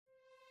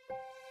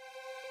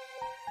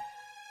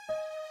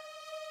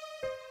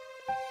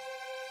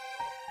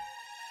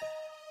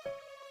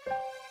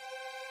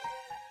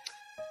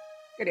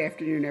Good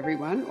afternoon,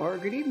 everyone, or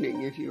good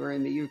evening if you are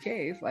in the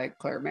UK, like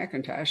Clare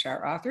Mackintosh,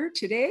 our author.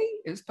 Today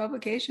is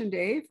publication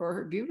day for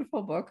her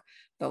beautiful book,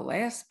 The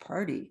Last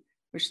Party,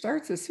 which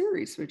starts a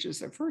series, which is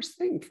the first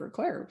thing for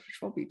Clare, which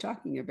we'll be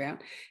talking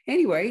about.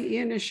 Anyway,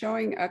 Ian is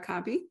showing a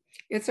copy.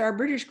 It's our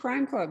British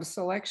Crime Club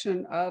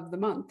selection of the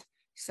month.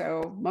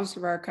 So most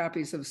of our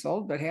copies have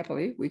sold, but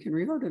happily we can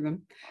reorder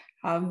them.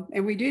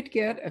 And we did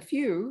get a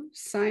few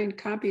signed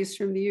copies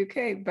from the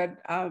UK, but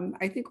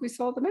I think we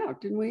sold them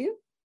out, didn't we, Ian?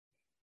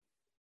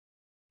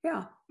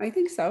 Yeah, I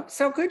think so.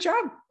 So good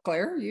job,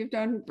 Clare. You've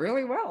done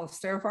really well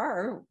so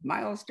far,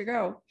 miles to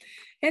go.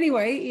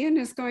 Anyway, Ian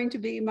is going to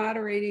be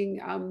moderating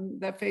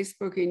the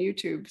Facebook and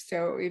YouTube.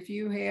 So if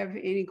you have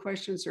any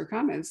questions or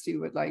comments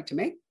you would like to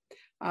make,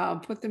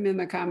 put them in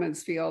the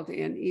comments field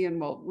and Ian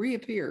will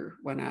reappear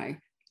when I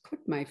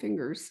click my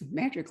fingers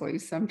magically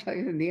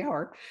sometime in the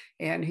hour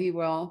and he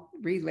will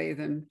relay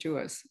them to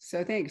us.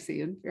 So thanks,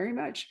 Ian, very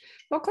much.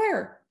 Well,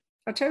 Clare,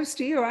 a toast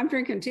to you. I'm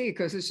drinking tea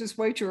because it's just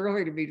way too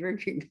early to be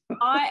drinking.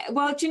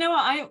 Well, do you know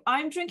what?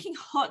 I'm drinking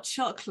hot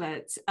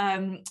chocolate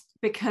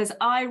because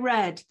I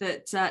read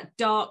that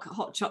dark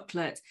hot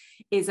chocolate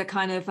is a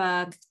kind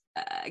of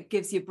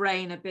gives your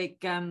brain a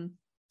big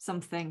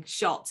something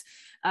shot,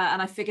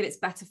 and I figured it's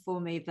better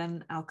for me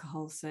than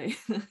alcohol. So.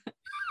 Well,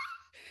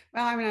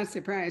 I'm not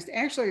surprised.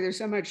 Actually, there's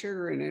so much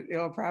sugar in it,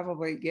 it'll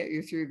probably get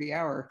you through the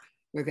hour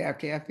without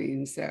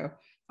caffeine. So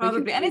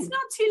probably, and it's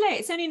not too late.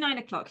 It's only 9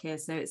 o'clock here,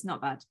 so it's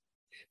not bad.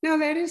 No,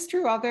 that is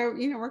true. Although,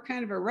 we're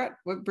kind of a rut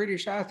with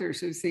British authors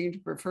who seem to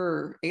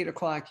prefer 8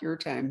 o'clock your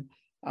time.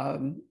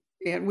 And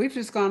we've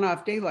just gone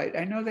off daylight.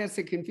 I know that's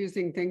a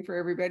confusing thing for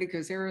everybody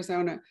because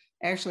Arizona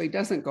actually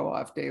doesn't go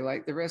off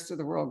daylight. The rest of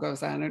the world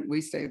goes on it.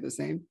 We stay the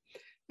same.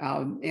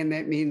 And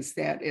that means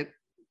that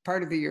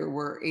part of the year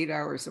we're 8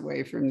 hours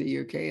away from the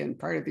UK and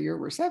part of the year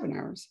we're 7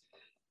 hours.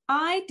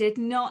 I did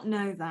not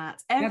know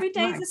that. Every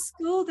day's a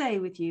school day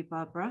with you,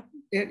 Barbara.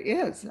 It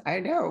is.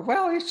 I know.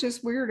 Well, it's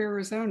just weird,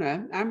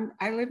 Arizona.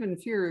 I live in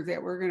fear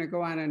that we're going to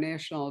go on a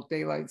national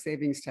daylight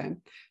savings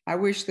time. I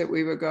wish that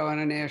we would go on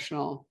a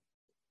national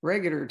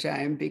regular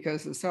time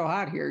because it's so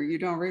hot here. You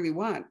don't really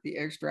want the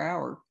extra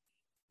hour.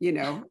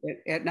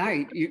 At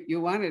night, you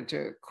want it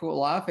to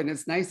cool off and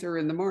it's nicer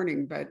in the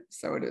morning, but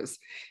so it is.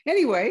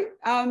 Anyway,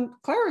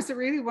 Clare has a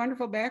really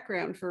wonderful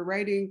background for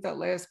writing The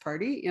Last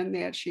Party in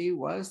that she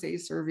was a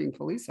serving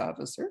police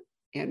officer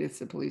and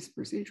it's a police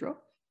procedural,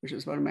 which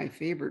is one of my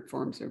favorite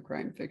forms of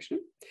crime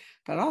fiction.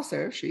 But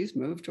also she's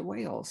moved to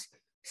Wales,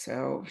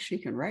 so she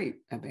can write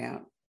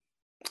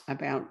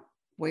about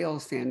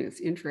Wales and its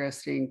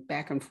interesting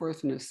back and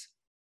forthness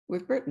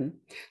with Britain.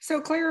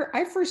 So Clare,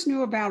 I first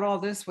knew about all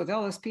this with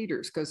Ellis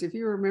Peters, because if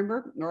you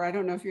remember, or I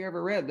don't know if you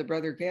ever read the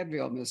Brother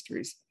Cadfael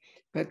mysteries,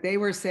 but they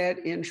were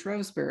set in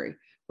Shrewsbury,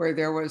 where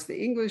there was the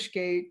English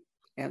gate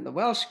and the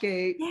Welsh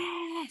gate.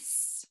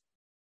 Yes.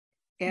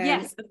 And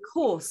yes, of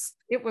course.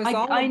 It was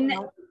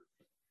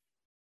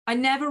I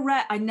never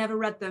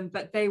read them,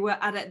 but they were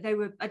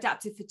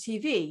adapted for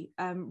TV,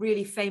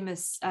 really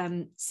famous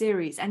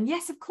series. And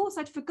yes, of course,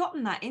 I'd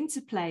forgotten that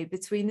interplay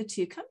between the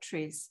two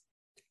countries.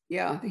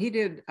 Yeah, he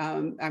did.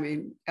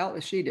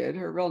 She did.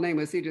 Her real name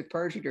was Edith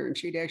Pargeter, and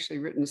she'd actually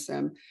written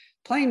some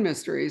plain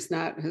mysteries,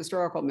 not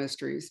historical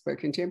mysteries, but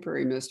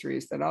contemporary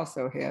mysteries that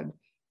also had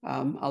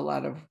a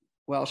lot of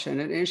Welsh in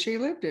it. And she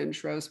lived in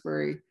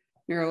Shrewsbury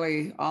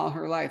nearly all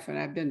her life, and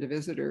I've been to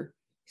visit her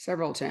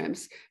several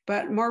times.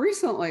 But more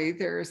recently,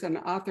 there's an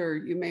author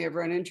you may have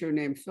run into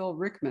named Phil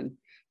Rickman,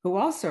 who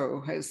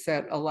also has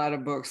set a lot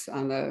of books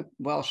on the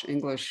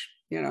Welsh-English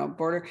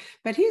border,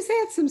 but he's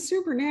had some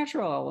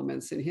supernatural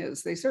elements in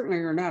his. They certainly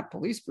are not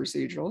police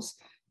procedurals,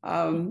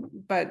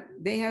 but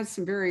they had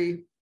some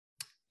very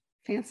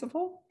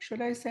fanciful,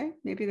 should I say?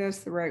 Maybe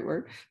that's the right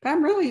word. But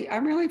I'm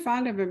really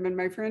fond of him, and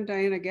my friend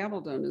Diana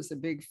Gabaldon is a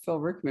big Phil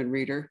Rickman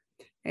reader.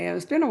 And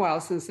it's been a while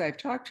since I've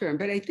talked to him,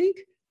 but I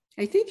think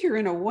you're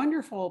in a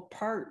wonderful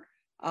part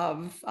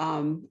of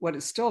what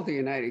is still the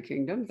United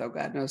Kingdom, though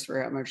God knows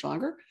for how much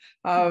longer.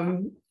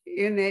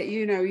 In that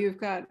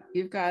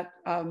you've got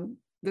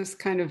this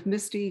kind of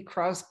misty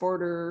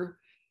cross-border,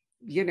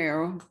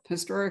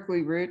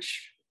 historically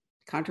rich,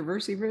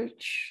 controversy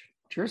rich,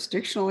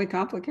 jurisdictionally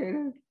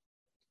complicated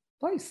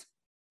place.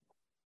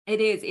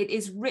 It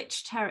is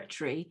rich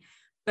territory,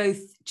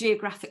 both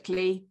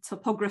geographically,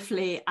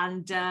 topographically,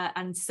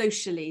 and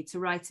socially to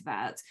write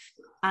about.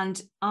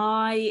 And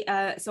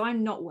so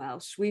I'm not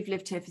Welsh. We've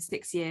lived here for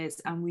 6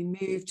 years, and we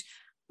moved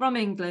from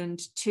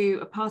England to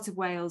a part of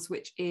Wales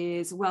which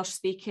is Welsh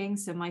speaking.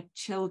 So my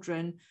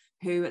children,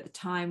 who at the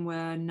time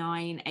were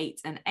 9,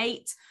 8, and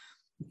 8,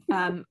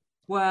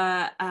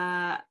 were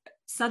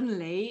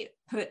suddenly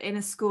put in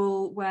a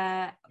school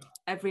where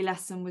every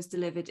lesson was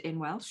delivered in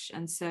Welsh.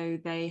 And so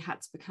they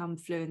had to become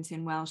fluent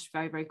in Welsh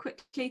very, very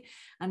quickly.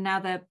 And now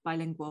they're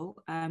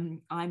bilingual.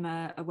 I'm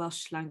a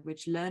Welsh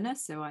language learner,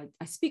 so I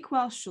speak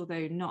Welsh,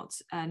 although not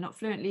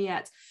fluently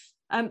yet.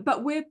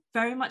 But we're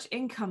very much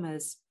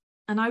incomers.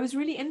 And I was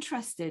really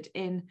interested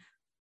in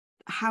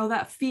how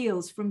that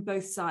feels from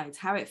both sides,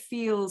 how it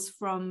feels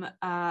from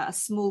a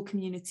small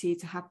community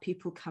to have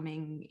people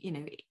coming, you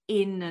know,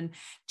 in and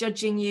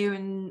judging you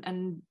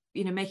and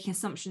you know, making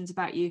assumptions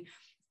about you,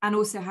 and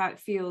also how it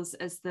feels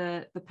as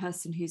the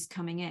person who's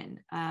coming in.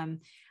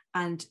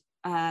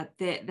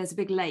 There's a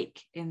big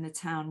lake in the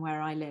town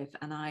where I live,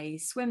 and I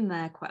swim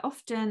there quite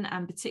often,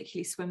 and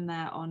particularly swim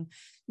there on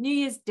New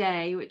Year's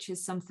Day, which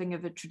is something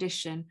of a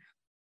tradition.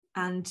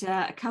 And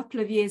a couple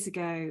of years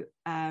ago,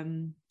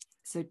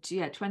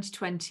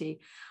 2020,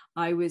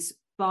 I was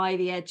by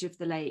the edge of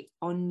the lake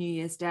on New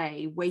Year's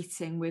Day,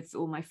 waiting with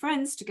all my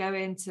friends to go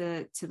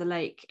into the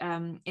lake,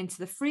 into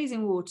the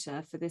freezing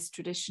water for this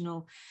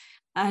traditional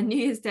New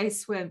Year's Day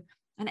swim.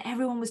 And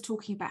everyone was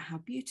talking about how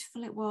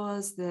beautiful it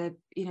was, the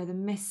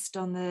mist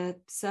on the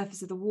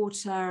surface of the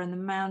water and the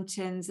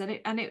mountains,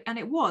 and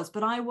it was.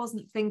 But I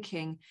wasn't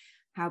thinking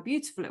how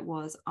beautiful it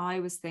was.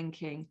 I was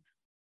thinking,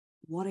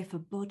 what if a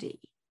body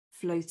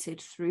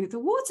floated through the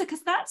water?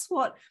 Because that's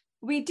what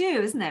we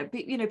do, isn't it?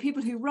 You know,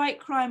 people who write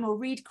crime or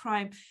read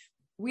crime,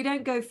 we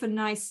don't go for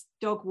nice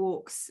dog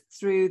walks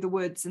through the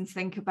woods and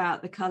think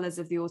about the colours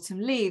of the autumn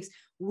leaves.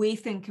 We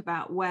think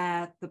about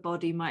where the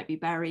body might be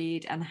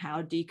buried and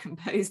how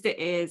decomposed it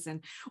is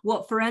and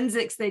what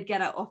forensics they'd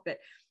get out of it.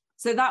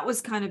 So that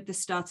was kind of the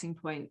starting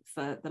point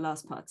for the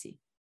last party.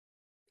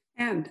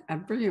 And a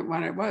brilliant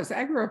one it was.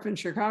 I grew up in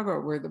Chicago,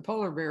 where the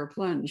polar bear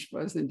plunge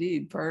was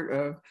indeed part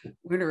of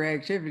winter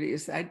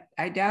activities.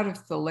 I doubt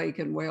if the lake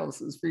in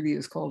Wales is really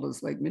as cold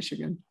as Lake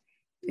Michigan.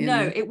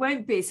 No, it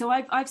won't be. So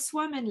I've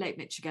swum in Lake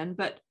Michigan,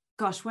 but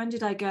gosh, when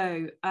did I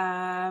go?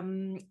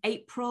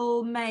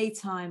 April, May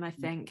time, I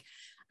think.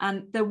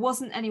 And there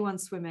wasn't anyone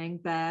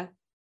swimming there.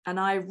 And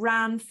I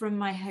ran from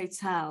my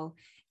hotel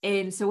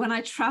in. So when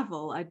I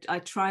travel, I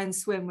try and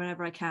swim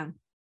whenever I can.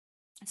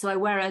 So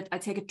I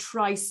take a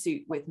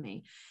tri-suit with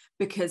me,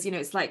 because, you know,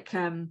 it's like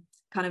kind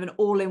of an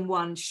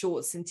all-in-one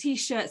shorts and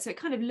t-shirt. So it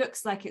kind of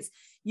looks like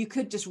you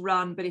could just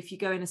run, but if you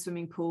go in a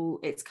swimming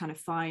pool, it's kind of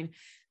fine,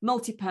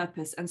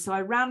 multi-purpose. And so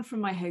I ran from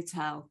my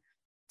hotel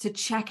to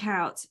check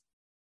out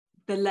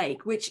the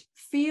lake, which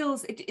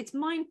feels, it's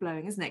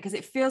mind-blowing, isn't it? Because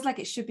it feels like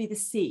it should be the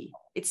sea.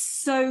 It's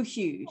so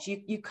huge.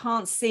 You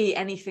can't see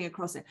anything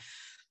across it.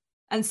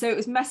 And so it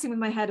was messing with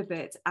my head a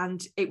bit,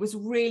 and it was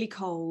really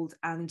cold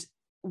and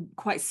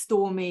quite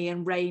stormy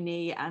and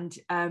rainy. And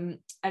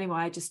anyway,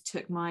 I just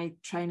took my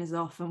trainers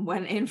off and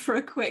went in for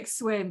a quick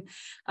swim.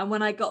 And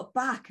when I got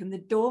back and the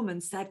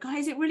doorman said,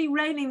 "Guys, is it really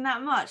raining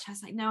that much?" I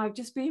was like, "No, I've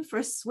just been for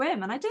a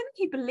swim." And I don't think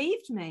he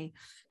believed me.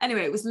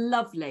 Anyway, it was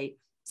lovely.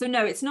 So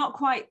no, it's not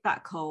quite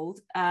that cold,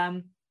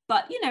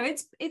 but you know,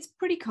 it's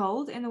pretty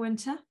cold in the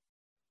winter.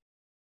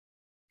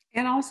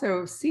 And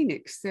also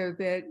scenic, so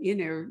that, you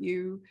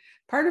know,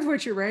 part of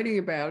what you're writing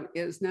about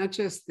is not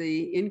just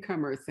the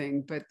incomer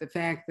thing, but the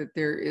fact that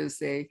there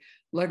is a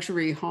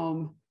luxury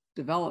home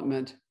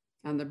development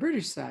on the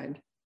British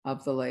side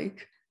of the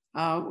lake,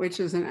 which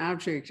is an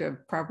object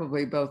of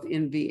probably both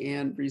envy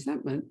and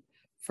resentment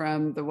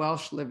from the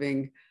Welsh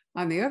living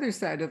on the other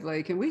side of the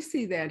lake. And we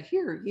see that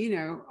here, you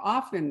know,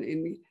 often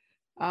in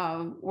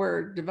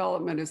where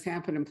development has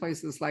happened in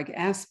places like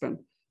Aspen,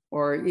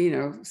 or, you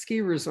know,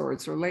 ski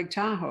resorts, or Lake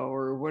Tahoe,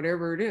 or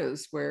whatever it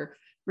is, where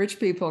rich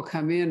people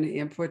come in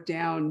and put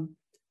down,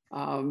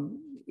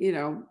 you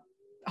know,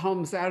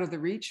 homes out of the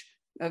reach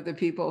of the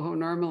people who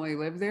normally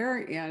live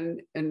there.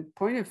 And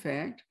point of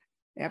fact,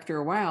 after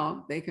a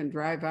while, they can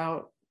drive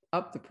up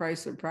the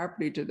price of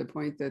property to the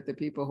point that the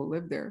people who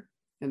live there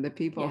and the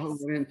people who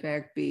would in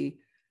fact be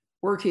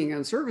working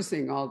and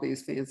servicing all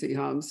these fancy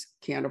homes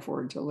can't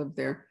afford to live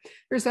there.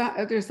 There's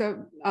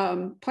a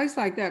place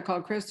like that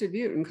called Crested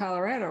Butte in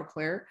Colorado,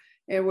 Claire,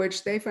 in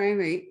which they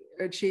finally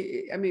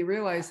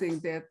realizing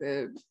that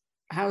the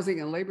housing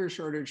and labor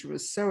shortage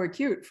was so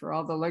acute for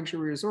all the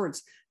luxury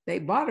resorts, they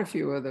bought a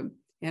few of them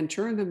and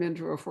turned them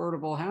into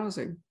affordable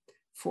housing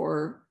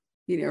for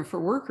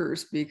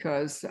workers,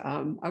 because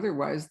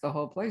otherwise the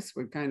whole place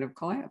would kind of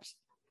collapse.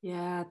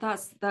 Yeah,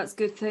 that's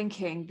good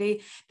thinking.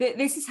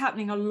 This is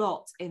happening a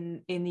lot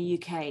in the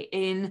UK,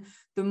 in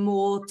the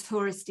more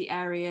touristy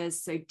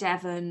areas. So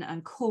Devon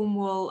and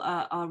Cornwall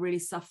are really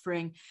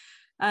suffering.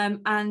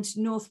 And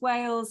North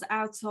Wales,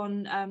 out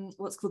on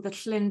what's called the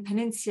Llyn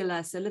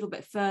Peninsula, so a little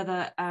bit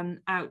further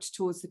out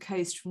towards the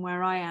coast from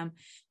where I am.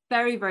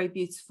 Very, very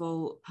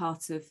beautiful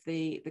part of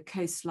the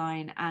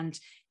coastline. And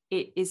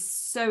it is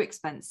so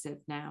expensive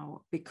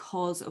now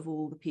because of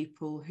all the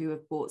people who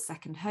have bought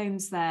second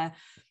homes there,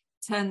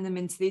 turn them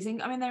into these,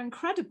 I mean, they're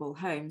incredible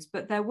homes,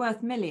 but they're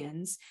worth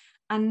millions.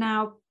 And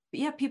now,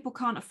 people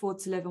can't afford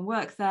to live and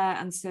work there.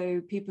 And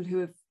so people who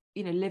have,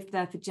 you know, lived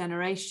there for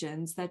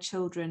generations, their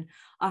children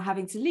are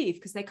having to leave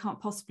because they can't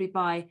possibly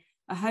buy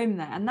a home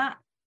there. And that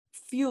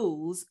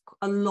fuels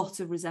a lot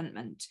of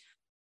resentment,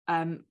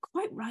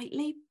 quite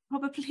rightly,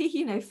 probably,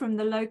 you know, from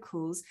the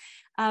locals.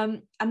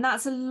 And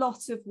that's a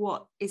lot of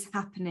what is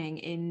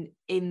happening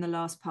in the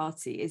last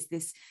party, is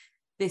this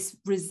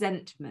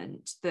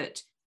resentment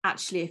that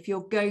actually, if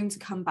you're going to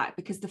come back,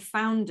 because the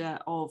founder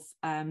of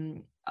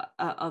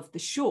the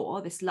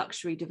Shore, this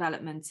luxury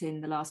development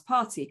in the last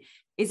party,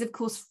 is of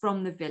course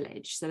from the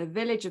village. So the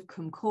village of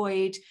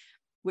Cumcoed,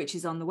 which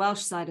is on the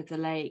Welsh side of the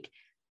lake,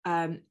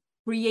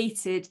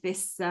 created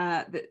this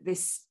singer,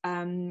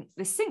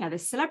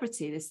 this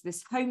celebrity,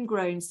 this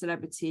homegrown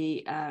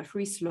celebrity,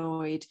 Rhys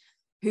Lloyd,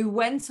 who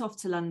went off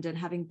to London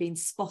having been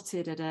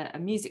spotted at a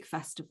music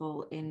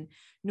festival in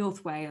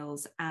North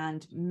Wales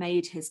and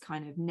made his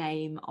kind of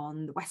name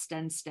on the West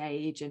End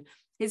stage. And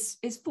his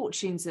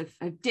fortunes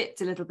have dipped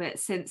a little bit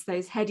since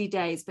those heady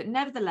days, but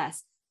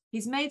nevertheless,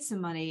 he's made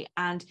some money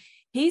and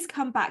he's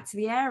come back to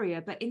the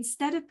area. But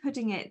instead of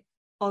putting it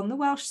on the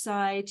Welsh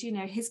side, you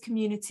know, his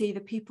community, the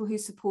people who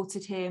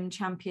supported him,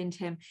 championed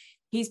him,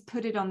 he's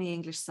put it on the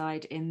English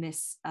side in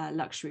this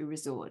luxury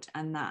resort.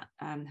 And that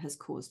has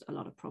caused a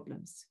lot of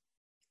problems.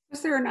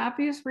 Was there an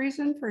obvious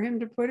reason for him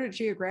to put it,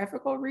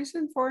 geographical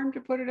reason for him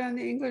to put it on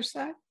the English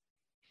side?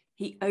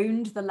 He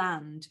owned the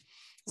land.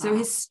 So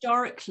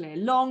historically,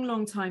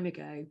 long time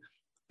ago,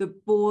 the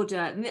border,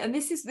 and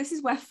this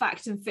is where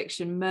fact and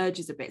fiction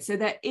merges a bit. So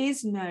there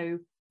is no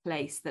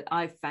place that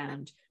I've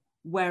found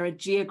where a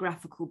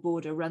geographical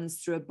border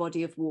runs through a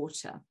body of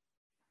water,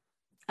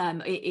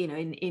 you know,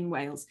 in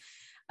Wales.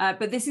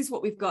 But this is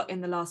what we've got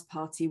in the last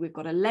party. We've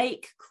got a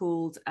lake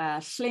called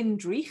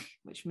Llyn-Drych,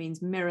 which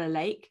means Mirror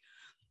Lake.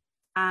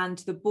 And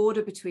the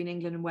border between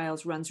England and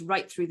Wales runs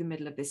right through the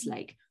middle of this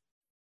lake.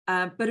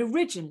 But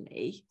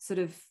originally, sort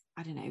of,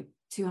 I don't know,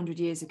 200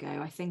 years ago,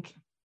 I think,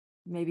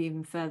 maybe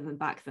even further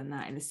back than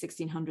that, in the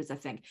 1600s, I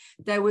think,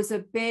 there was a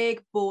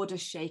big border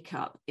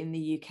shake-up in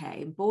the UK,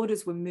 and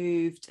borders were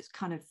moved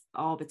kind of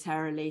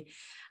arbitrarily.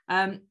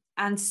 And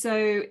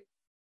so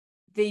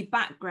the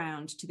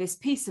background to this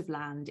piece of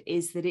land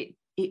is that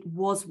it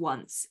was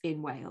once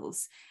in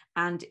Wales,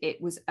 and it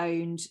was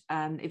owned,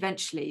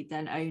 eventually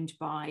then owned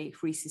by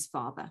Rhys's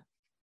father.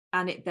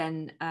 And it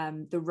then,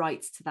 the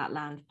rights to that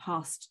land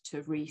passed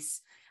to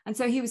Rhys. And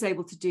so he was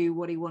able to do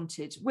what he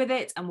wanted with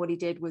it. And what he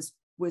did was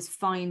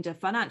find a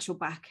financial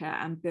backer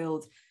and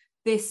build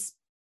this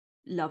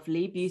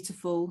lovely,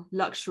 beautiful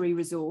luxury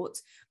resort,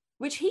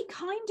 which he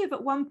kind of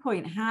at one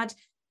point had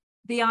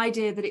the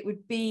idea that it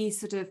would be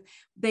sort of,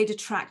 they'd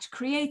attract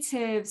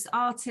creatives,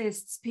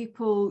 artists,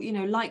 people, you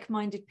know,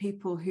 like-minded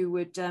people who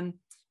would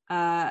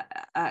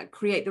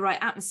create the right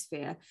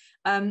atmosphere.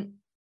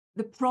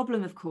 The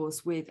problem, of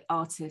course, with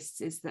artists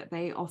is that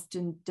they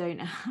often don't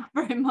have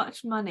very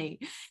much money.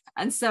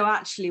 And so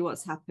actually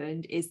what's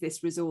happened is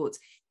this resort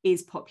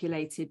is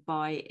populated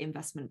by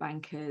investment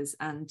bankers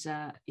and,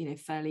 you know,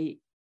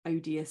 fairly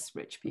odious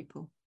rich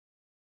people.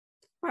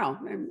 Well,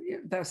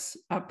 thus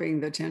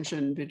upping the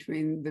tension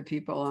between the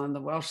people on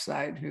the Welsh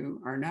side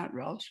who are not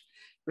Welsh,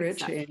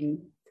 rich, exactly.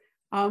 And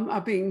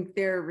upping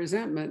their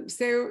resentment.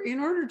 So in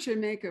order to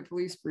make a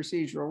police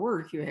procedural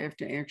work, you have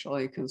to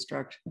actually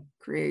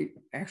create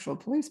actual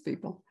police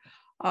people.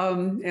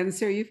 And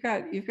so you've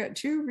got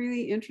two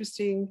really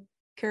interesting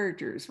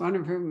characters, one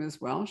of whom is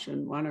Welsh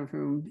and one of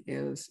whom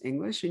is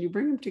English, and you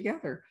bring them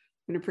together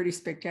in a pretty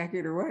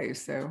spectacular way.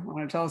 So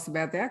want to tell us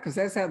about that? Because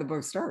that's how the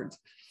book starts.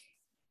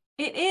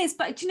 It is,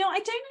 but you know, I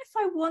don't know if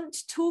I want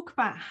to talk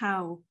about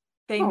how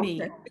they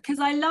meet, because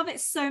I love it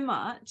so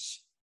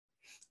much.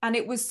 And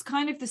it was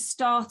kind of the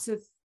start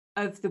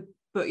of the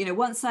book. You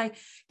know,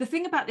 the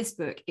thing about this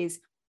book is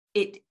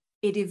it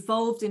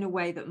evolved in a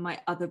way that my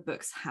other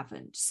books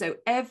haven't. So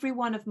every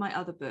one of my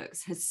other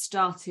books has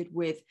started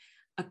with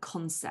a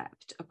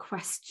concept, a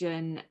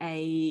question,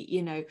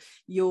 you know,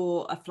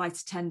 you're a flight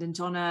attendant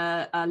on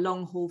a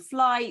long haul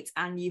flight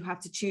and you have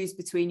to choose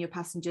between your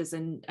passengers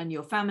and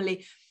your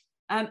family.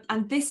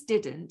 And this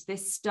didn't.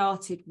 This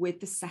started with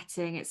the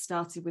setting. It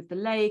started with the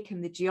lake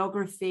and the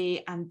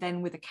geography, and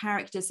then with a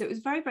character. So it was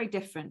very, very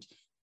different.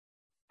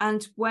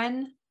 And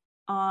when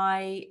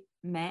I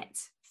met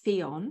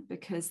Ffion,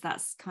 because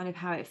that's kind of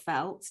how it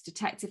felt,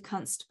 Detective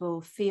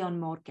Constable Ffion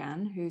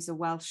Morgan, who's a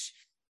Welsh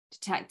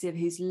detective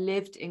who's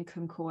lived in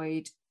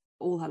Cumcoed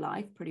all her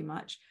life, pretty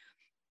much.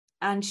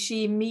 And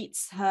she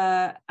meets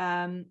her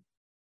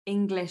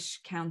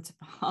English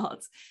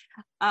counterpart.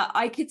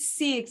 I could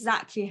see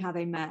exactly how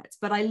they met,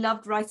 but I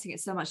loved writing it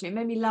so much. It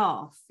made me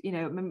laugh, you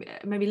know,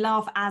 it made me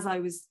laugh as I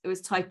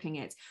was typing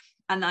it.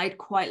 And I'd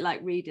quite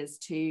like readers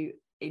to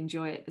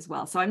enjoy it as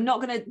well. So I'm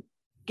not going to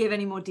give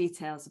any more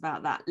details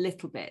about that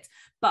little bit,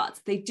 but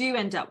they do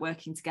end up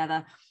working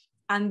together.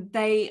 And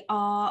they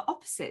are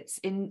opposites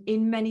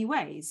in many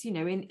ways, you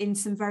know, in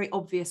some very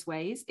obvious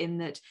ways, in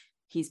that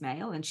he's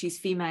male and she's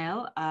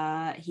female.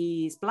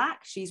 He's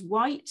black, she's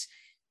white.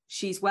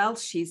 She's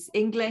Welsh, she's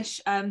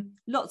English,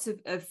 lots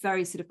of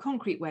very sort of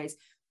concrete ways,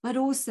 but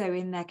also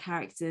in their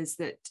characters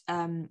that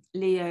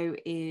Leo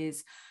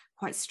is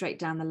quite straight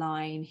down the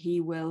line. He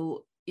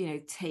will, you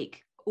know,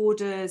 take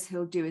orders,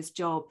 he'll do his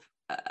job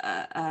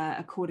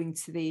according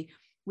to the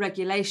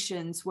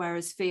regulations,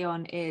 whereas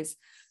Ffion is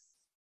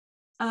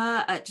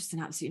just an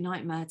absolute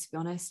nightmare, to be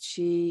honest.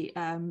 She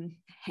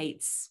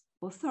hates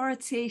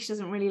authority, she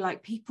doesn't really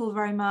like people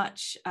very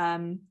much.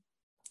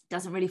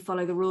 doesn't really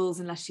follow the rules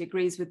unless she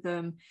agrees with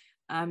them.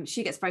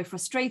 She gets very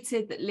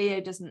frustrated that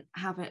Leo doesn't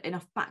have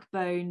enough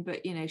backbone,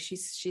 but you know,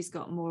 she's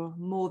got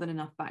more than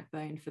enough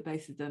backbone for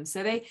both of them.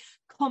 So they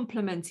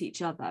complement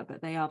each other,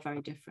 but they are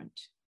very different.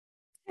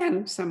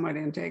 And somewhat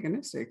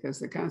antagonistic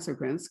as a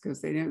consequence,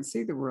 because they don't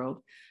see the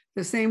world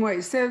the same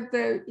way. So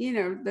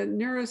the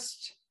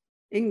nearest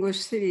English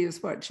city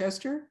is what,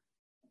 Chester?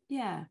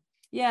 Yeah.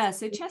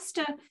 So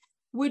Chester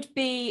would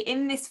be,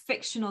 in this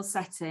fictional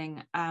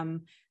setting,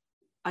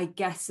 I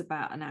guess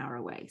about an hour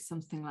away,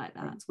 something like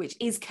that, which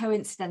is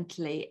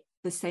coincidentally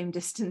the same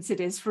distance it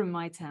is from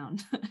my town.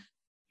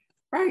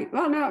 Right.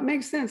 Well, no, it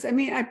makes sense. I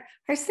mean,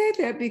 I say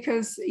that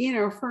because,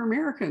 for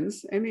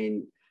Americans, I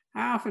mean,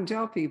 I often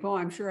tell people,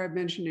 I'm sure I've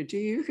mentioned it to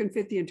you, you can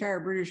fit the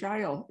entire British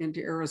Isle into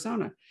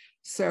Arizona.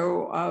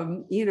 So,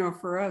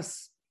 for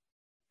us,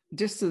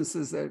 distance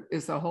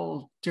is a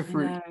whole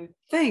different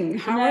thing.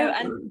 However,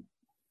 and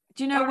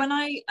do you know, when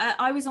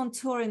I was on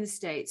tour in the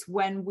States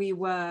when we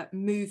were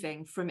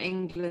moving from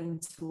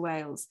England to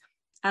Wales,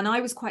 and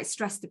I was quite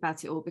stressed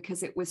about it all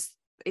because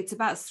it's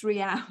about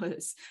 3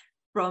 hours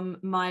from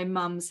my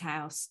mum's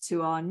house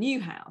to our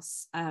new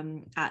house,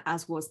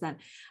 as was then.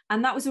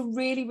 And that was a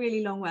really,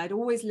 really long way. I'd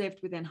always lived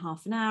within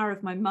half an hour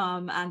of my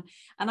mum. And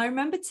I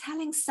remember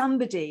telling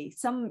somebody,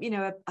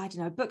 a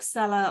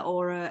bookseller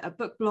or a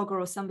book blogger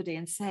or somebody,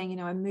 and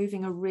saying, I'm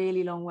moving a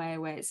really long way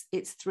away.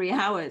 It's 3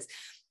 hours.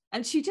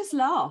 And she just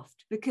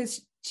laughed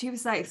because she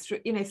was like, 3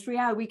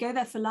 hours, we go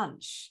there for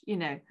lunch,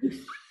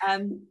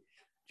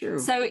 True.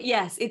 So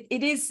yes,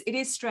 it is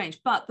strange,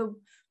 but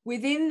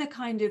within the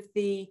kind of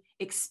the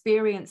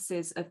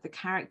experiences of the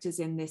characters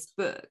in this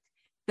book,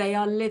 they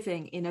are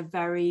living in a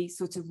very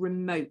sort of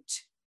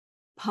remote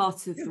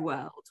part of the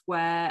world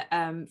where,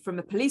 from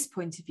a police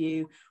point of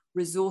view,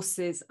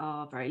 resources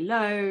are very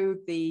low.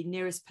 The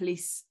nearest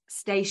police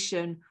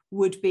station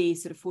would be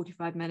sort of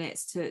 45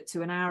 minutes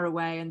to an hour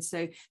away. And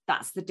so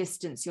that's the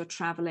distance you're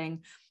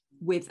traveling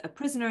with a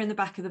prisoner in the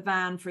back of the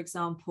van, for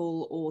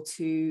example, or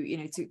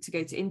to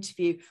go to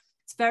interview.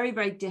 It's very,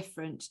 very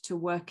different to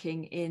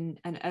working in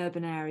an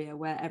urban area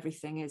where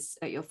everything is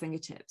at your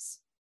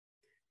fingertips.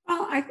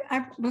 Well,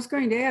 I was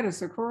going to add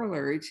as a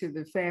corollary to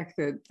the fact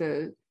that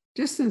the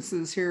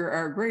distances here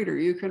are greater.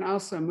 You can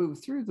also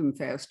move through them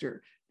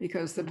faster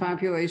because the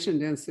population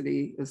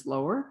density is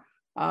lower.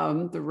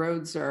 The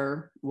roads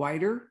are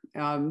wider.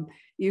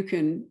 You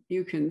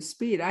can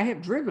speed. I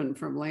have driven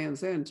from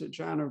Land's End to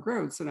John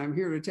O'Groats, and I'm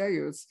here to tell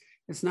you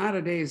it's not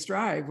a day's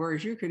drive,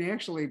 whereas you can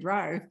actually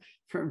drive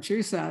from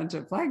Tucson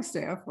to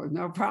Flagstaff with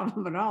no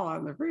problem at all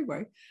on the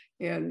freeway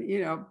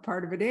in,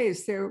 part of a day.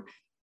 So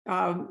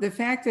the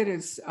fact that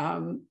it's,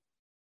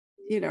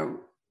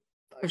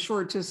 a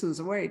short distance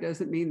away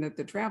doesn't mean that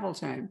the travel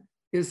time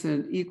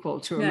isn't equal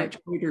to a much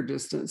greater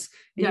distance.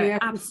 And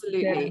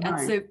absolutely.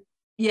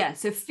 And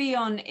so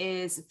Fionn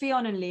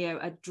and Leo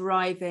are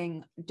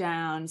driving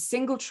down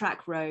single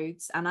track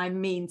roads. And I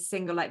mean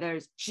single, like there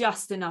is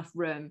just enough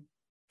room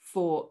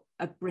for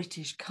a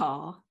British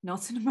car,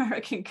 not an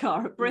American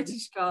car, a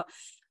British car.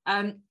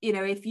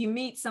 If you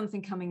meet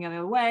something coming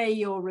your way,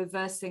 you're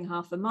reversing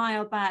half a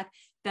mile back.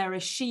 There are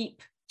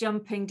sheep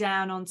jumping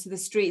down onto the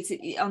streets,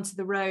 onto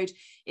the road.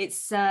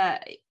 It's a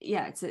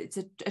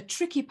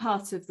tricky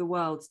part of the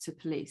world to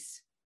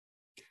police.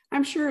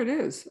 I'm sure it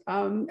is.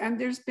 And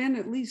there's been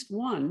at least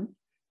one,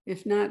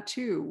 if not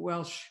two,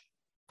 Welsh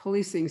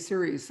policing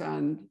series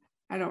on,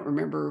 I don't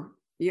remember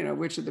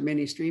which of the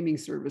many streaming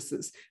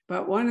services,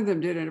 but one of them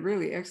did a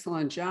really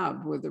excellent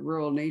job with the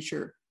rural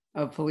nature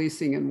of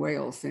policing in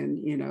Wales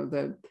and,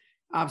 the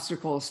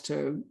obstacles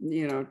to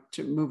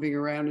moving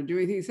around and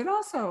doing things. And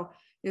also,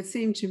 it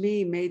seemed to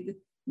me, made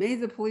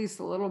the police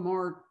a little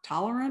more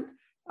tolerant.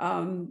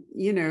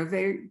 They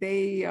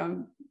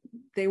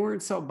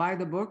weren't so by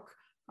the book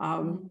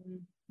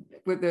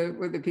with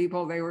the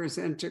people they were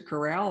sent to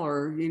corral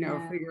or,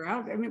 figure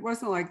out. I mean, it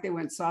wasn't like they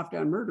went soft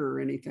on murder or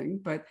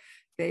anything, but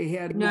they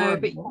had more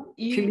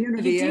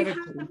community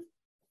attitude.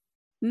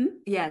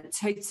 Yeah,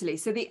 totally.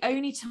 So the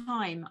only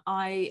time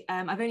I've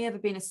only ever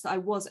been, I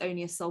was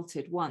only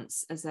assaulted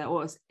once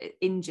or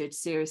injured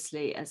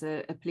seriously as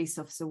a police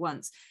officer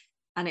once.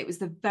 And it was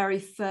the very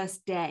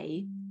first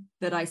day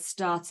that I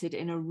started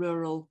in a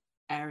rural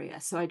area.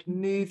 So I'd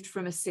moved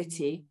from a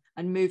city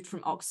and moved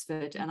from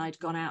Oxford and I'd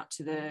gone out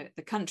to the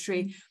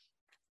country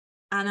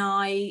and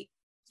I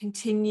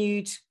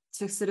continued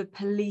to sort of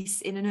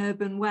police in an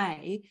urban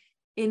way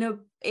in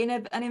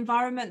an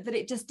environment that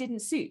it just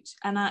didn't suit.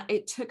 And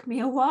it took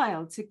me a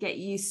while to get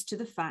used to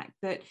the fact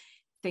that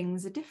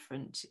things are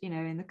different.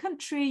 In the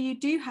country, you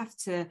do have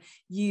to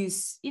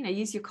use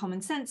your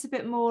common sense a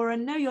bit more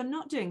and know you're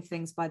not doing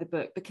things by the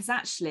book, because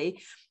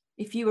actually,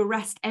 if you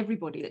arrest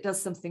everybody that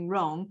does something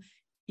wrong,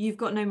 you've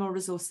got no more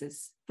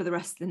resources for the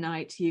rest of the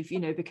night.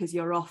 Because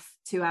you're off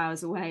 2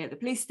 hours away at the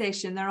police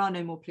station, there are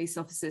no more police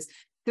officers.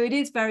 So it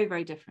is very,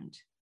 very different.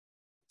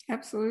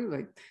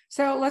 Absolutely.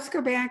 So let's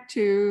go back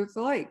to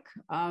the lake.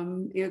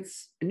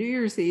 It's New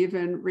Year's Eve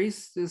and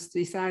Reese has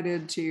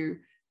decided to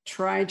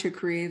try to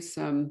create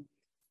some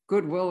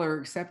goodwill or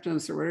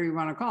acceptance or whatever you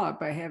want to call it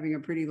by having a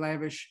pretty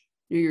lavish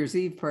New Year's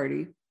Eve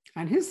party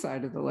on his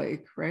side of the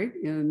lake, right?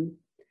 In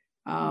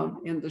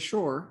the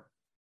shore.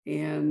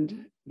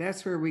 And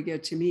that's where we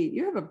get to meet.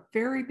 You have a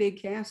very big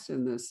cast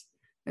in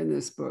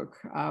this book.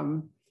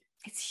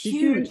 It's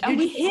huge. And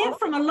we hear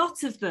from a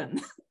lot of them.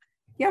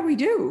 Yeah, we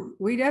do.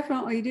 We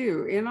definitely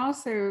do. And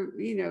also,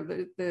 you know,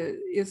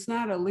 it's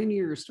not a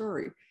linear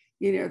story.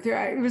 You know,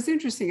 it was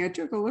interesting. I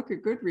took a look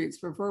at Goodreads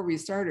before we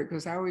started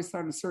because I always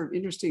thought it's sort of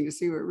interesting to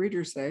see what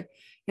readers say.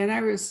 And I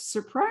was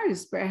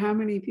surprised by how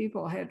many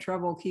people had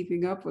trouble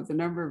keeping up with the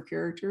number of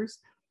characters,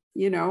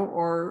 you know,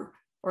 or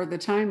the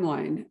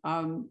timeline.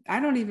 I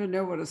don't even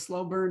know what a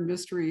slow burn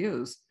mystery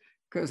is,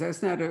 because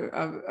that's not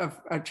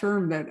a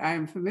term that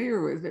I'm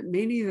familiar with, but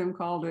many of them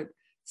called it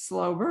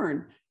slow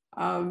burn.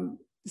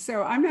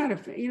 So I'm not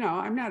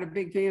a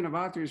big fan of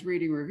authors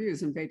reading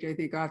reviews. In fact, I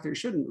think authors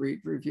shouldn't read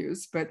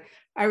reviews, but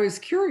I was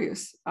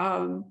curious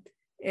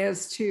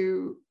as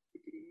to,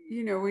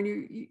 you know,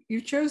 when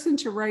you've chosen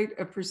to write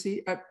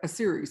a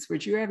series,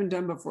 which you haven't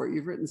done before.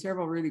 You've written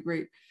several really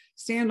great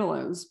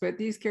standalones, but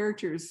these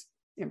characters,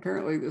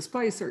 apparently this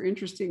place, are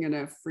interesting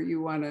enough for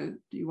you want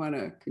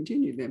to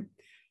continue them.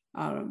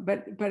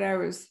 But I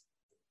was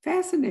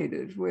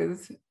fascinated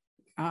with,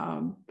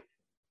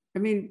 I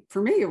mean,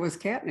 for me, it was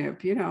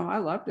catnip, you know, I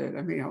loved it.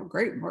 I mean, oh,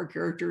 great, more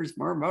characters,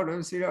 more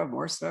motives, you know,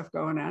 more stuff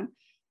going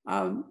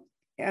on.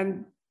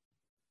 And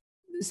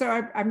so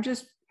I'm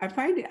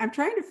trying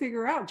to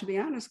figure out, to be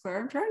honest, Claire,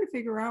 I'm trying to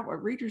figure out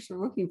what readers are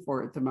looking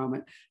for at the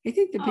moment. I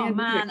think the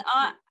pandemic,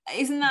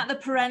 isn't that the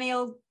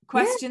perennial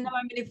question? Yeah.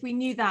 I mean, if we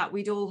knew that,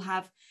 we'd all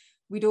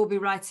be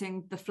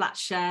writing the flat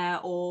share,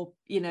 or,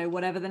 you know,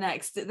 whatever the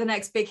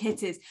next big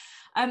hit is.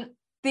 I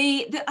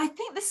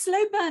think the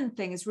slow burn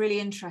thing is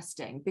really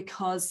interesting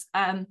because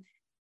I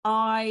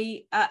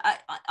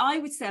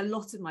would say a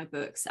lot of my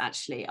books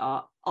actually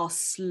are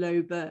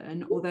slow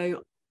burn,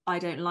 although I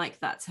don't like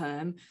that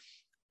term.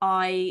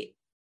 I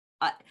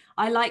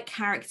like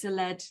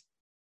character-led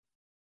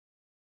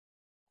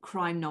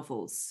crime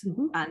novels.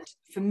 Mm-hmm. And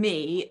for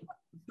me,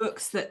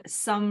 books that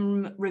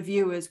some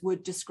reviewers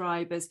would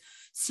describe as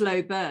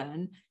slow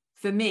burn,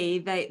 for me,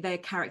 they're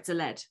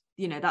character-led.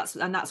 You know,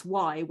 that's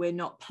why we're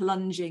not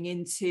plunging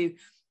into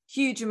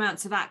huge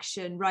amounts of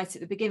action right at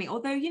the beginning.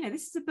 Although, you know,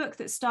 this is a book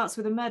that starts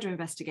with a murder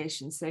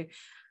investigation, so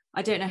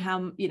I don't know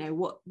how, you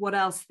know, what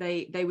else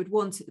they would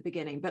want at the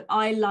beginning. But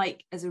I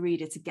like, as a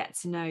reader, to get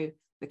to know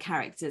the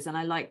characters, and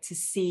I like to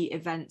see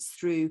events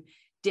through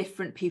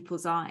different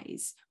people's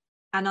eyes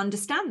and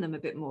understand them a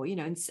bit more, you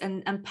know,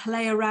 and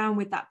play around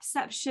with that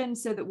perception,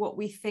 so that what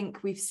we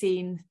think we've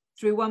seen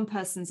through one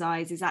person's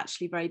eyes is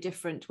actually very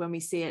different when we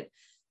see it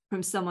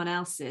from someone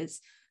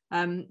else's.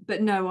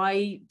 But no,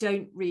 I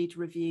don't read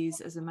reviews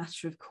as a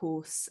matter of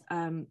course.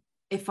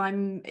 If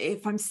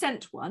I'm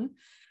sent one,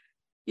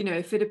 you know,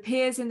 if it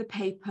appears in the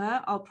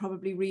paper, I'll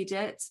probably read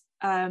it,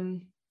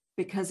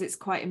 because it's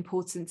quite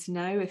important to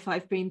know if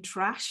I've been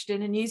trashed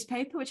in a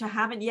newspaper, which I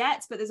haven't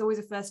yet, but there's always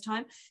a first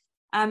time.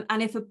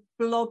 And if a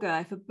book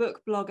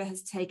blogger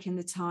has taken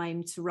the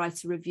time to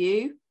write a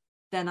review,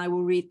 then I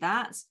will read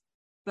that,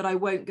 but I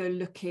won't go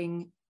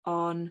looking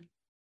on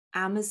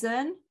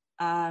Amazon.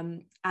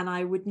 And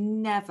I would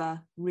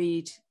never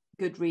read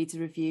Goodreads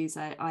reviews.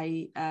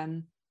 I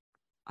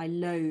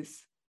loathe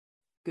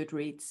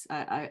Goodreads.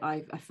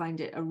 I find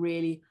it a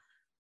really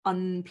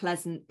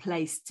unpleasant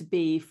place to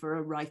be for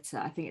a writer.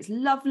 I think it's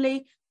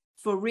lovely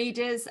for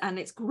readers and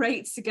it's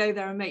great to go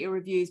there and make your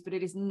reviews, but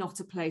it is not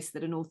a place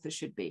that an author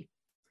should be.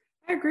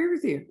 I agree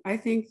with you. I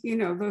think, you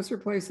know, those are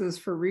places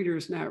for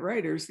readers, not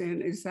writers.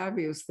 And it's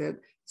obvious that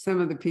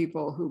some of the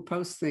people who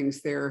post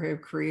things there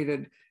have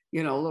created,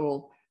 you know,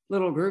 little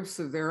groups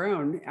of their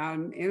own.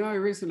 And the only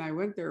reason I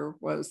went there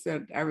was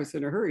that I was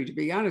in a hurry, to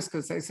be honest,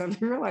 because I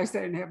suddenly realized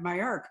I didn't have my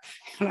ARC.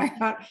 And I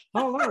thought,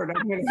 oh Lord,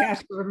 I'm going to have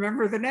to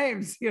remember the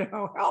names, you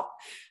know, help.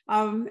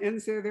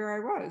 And so there I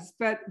was.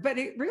 But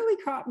it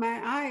really caught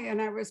my eye,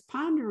 and I was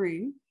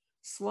pondering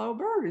slow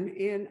burn.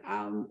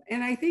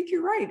 And I think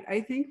you're right.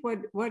 I think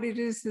what it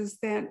is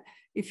that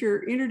if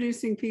you're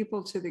introducing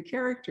people to the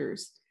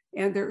characters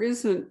and there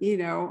isn't, you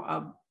know,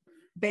 a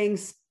bang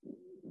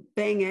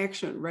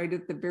action right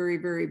at the very,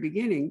 very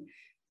beginning,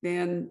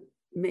 then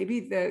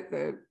maybe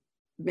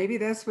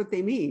that's what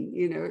they mean,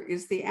 you know,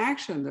 is the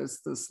action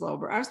that's the slow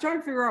burn. I was trying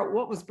to figure out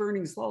what was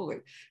burning slowly,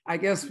 I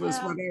guess was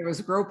what I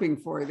was groping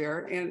for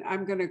there. And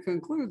I'm going to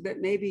conclude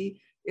that maybe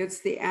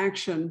it's the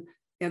action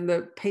and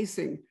the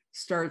pacing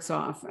starts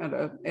off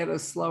at a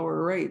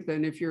slower rate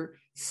than if you're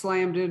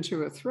slammed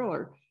into a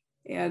thriller.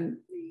 And,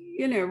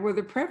 you know, with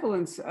the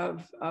prevalence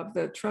of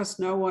the trust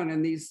no one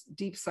and these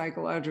deep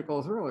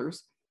psychological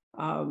thrillers,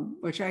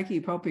 which I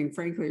keep hoping,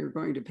 frankly, are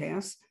going to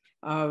pass,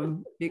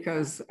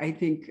 because I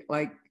think,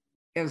 like,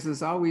 as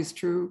is always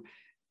true,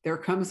 there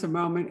comes a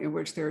moment in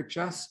which there are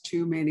just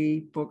too many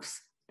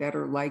books that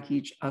are like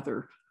each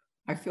other.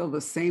 I feel the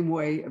same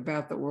way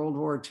about the World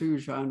War II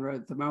genre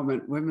at the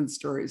moment, women's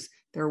stories.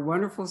 They're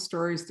wonderful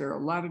stories. There are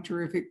a lot of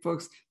terrific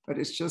books, but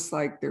it's just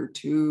like there are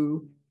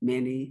too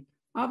many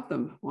of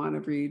them. I want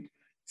to read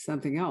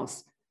something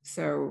else.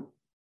 So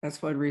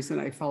that's one reason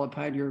I fell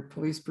upon your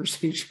police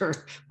procedure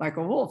like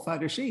a wolf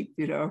on a sheep,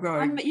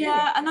 going.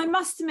 Yeah, and I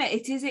must admit,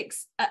 it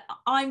is.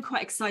 I'm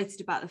quite excited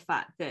about the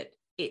fact that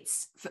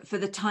it's for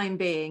the time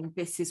being,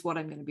 this is what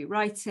I'm going to be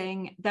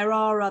writing. There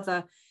are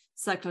other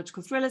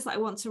psychological thrillers that I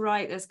want to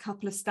write. There's a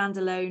couple of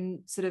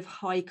standalone sort of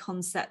high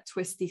concept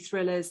twisty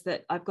thrillers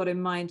that I've got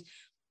in mind.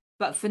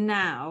 But for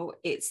now,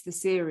 it's the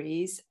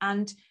series.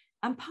 And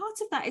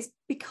part of that is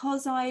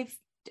because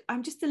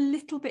I'm just a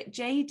little bit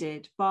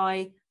jaded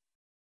by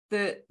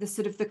the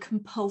sort of the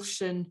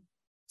compulsion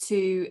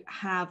to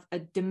have a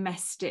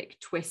domestic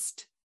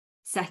twist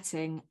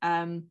setting.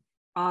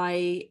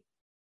 I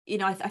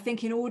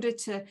think in order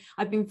to,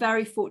 I've been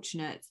very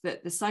fortunate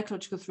that the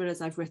psychological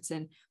thrillers I've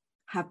written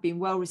have been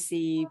well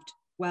received,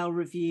 well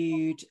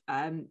reviewed,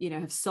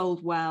 have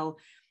sold well,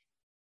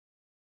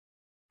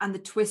 and the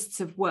twists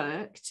have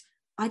worked.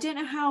 I don't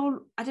know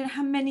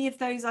how many of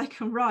those I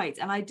can write,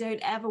 and I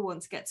don't ever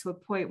want to get to a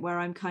point where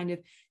I'm kind of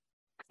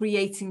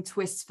creating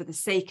twists for the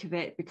sake of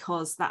it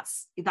because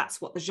that's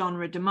what the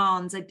genre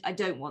demands. I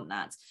don't want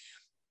that.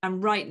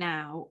 And right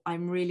now,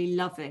 I'm really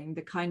loving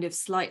the kind of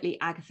slightly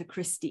Agatha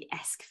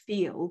Christie-esque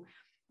feel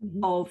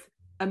of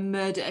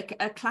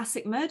a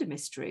classic murder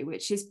mystery,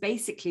 which is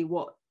basically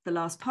what The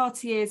Last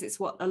Party is. It's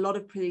what a lot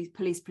of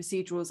police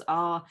procedurals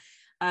are.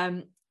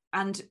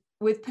 And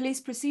with police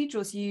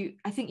procedurals,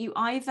 I think you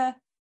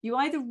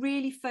either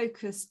really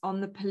focus on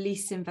the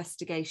police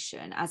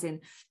investigation, as in,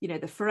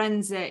 the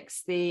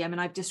forensics,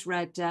 I've just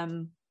read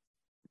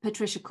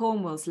Patricia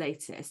Cornwell's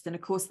latest, and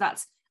of course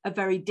that's a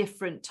very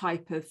different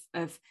type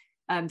of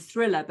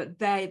thriller, but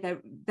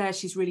there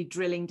she's really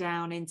drilling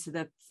down into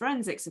the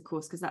forensics, of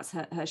course, because that's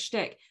her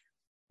shtick.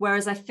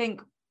 Whereas I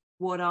think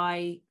what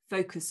I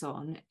focus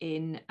on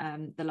in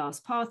The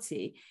Last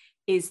Party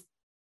is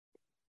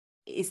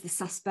the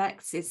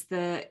suspects. It's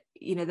that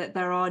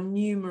there are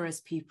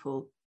numerous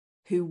people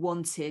who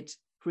wanted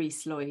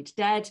Reese Lloyd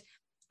dead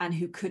and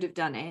who could have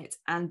done it.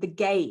 And the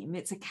game,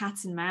 it's a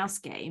cat and mouse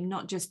game,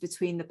 not just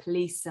between the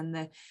police and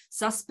the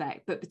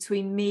suspect, but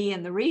between me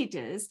and the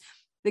readers.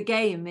 The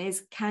game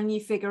is, can you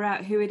figure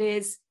out who it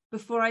is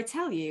before I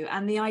tell you?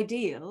 And the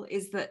ideal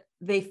is that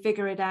they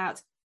figure it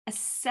out a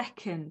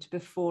second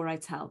before I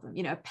tell them.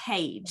 A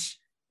page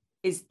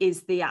is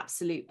the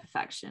absolute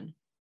perfection.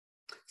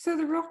 So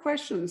the real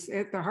questions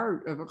at the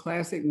heart of a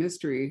classic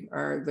mystery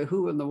are the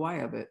who and the why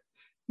of it.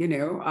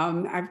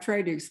 I've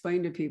tried to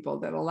explain to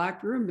people that a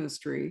locked room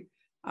mystery,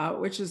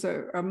 which is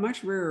a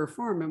much rarer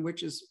form and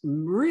which has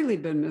really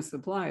been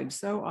misapplied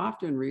so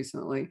often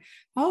recently,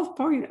 the whole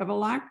point of a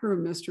locked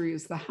room mystery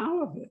is the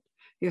how of it.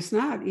 It's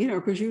not,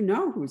 because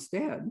who's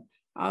dead.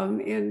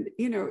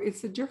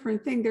 It's a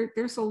different thing.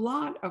 There's a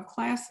lot of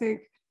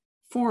classic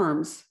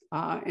forms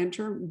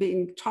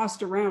being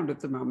tossed around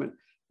at the moment,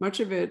 much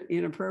of it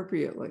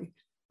inappropriately.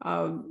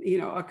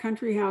 A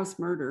country house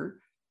murder,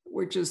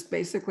 which is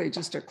basically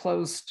just a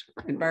closed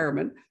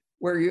environment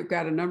where you've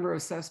got a number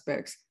of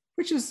suspects,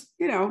 which is,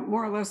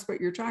 more or less what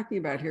you're talking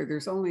about here.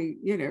 There's only,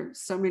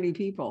 so many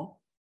people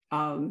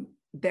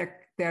that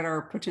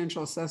are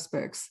potential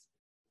suspects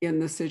in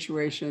the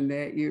situation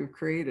that you've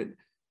created.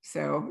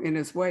 So in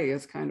its way,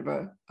 it's kind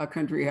of a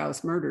country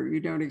house murder.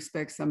 You don't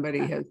expect somebody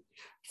has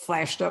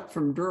flashed up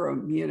from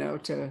Durham,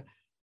 to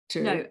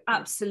No,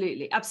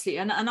 absolutely.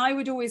 And I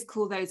would always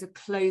call those a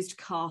closed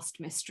cast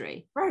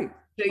mystery. Right.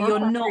 So you're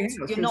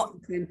not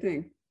the same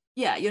thing.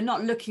 Yeah, you're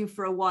not looking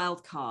for a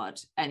wild card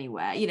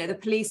anywhere. The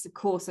police, of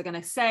course, are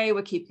going to say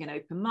we're keeping an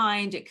open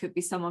mind. It could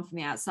be someone from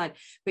the outside,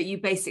 but you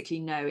basically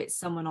know it's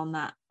someone on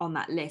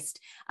that list.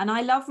 And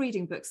I love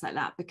reading books like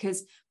that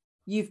because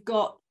you've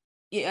got,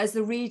 as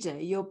the reader,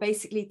 you're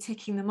basically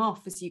ticking them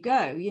off as you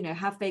go.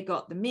 Have they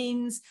got the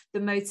means, the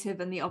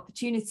motive, and the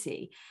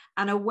opportunity?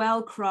 And a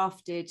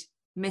well-crafted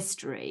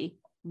mystery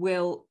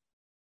will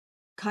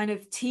kind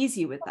of tease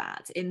you with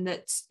that, in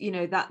that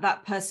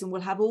that person will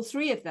have all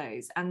three of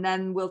those and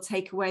then will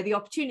take away the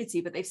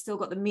opportunity, but they've still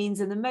got the means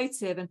and the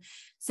motive. And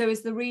so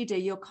as the reader,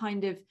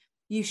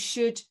 you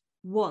should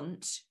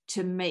want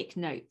to make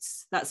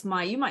notes.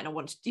 You might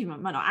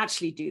not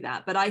actually do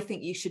that, but I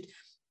think you should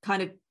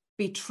kind of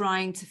be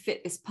trying to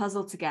fit this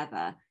puzzle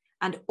together,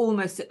 and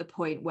almost at the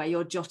point where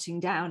you're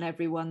jotting down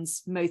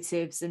everyone's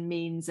motives and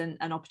means and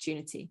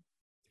opportunity.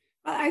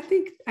 I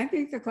think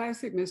the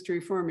classic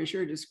mystery form, as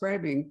you're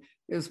describing,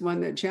 is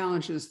one that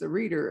challenges the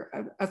reader.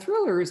 A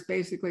thriller is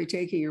basically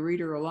taking a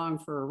reader along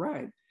for a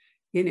ride.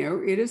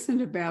 It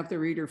isn't about the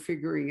reader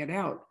figuring it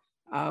out.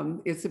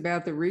 It's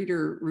about the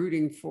reader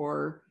rooting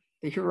for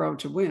the hero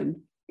to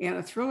win. And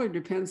a thriller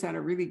depends on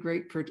a really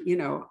great,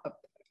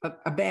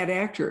 a bad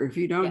actor. If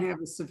you don't have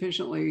a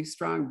sufficiently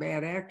strong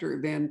bad actor,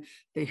 then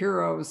the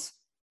hero's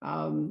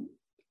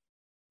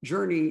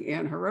journey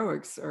and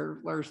heroics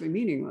are largely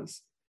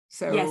meaningless.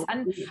 Yes, So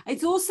and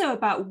it's also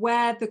about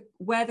where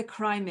the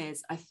crime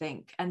is, I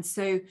think. And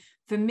so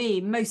for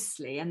me,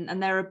 mostly, and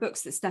there are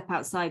books that step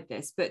outside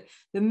this, but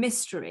the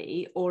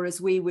mystery, or as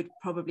we would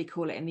probably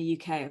call it in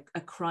the UK, a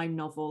crime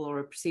novel or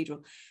a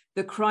procedural,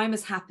 the crime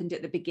has happened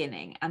at the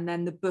beginning, and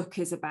then the book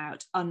is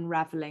about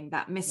unraveling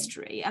that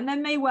mystery. And there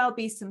may well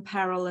be some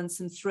peril and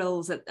some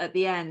thrills at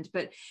the end,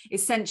 but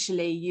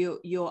essentially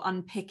you're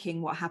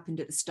unpicking what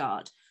happened at the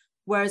start.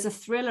 Whereas a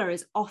thriller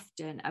is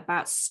often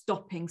about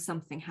stopping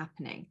something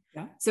happening.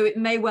 yeah. So it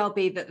may well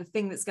be that the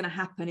thing that's going to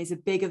happen is a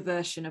bigger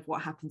version of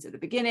what happens at the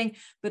beginning.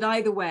 But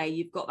either way,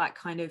 you've got that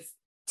kind of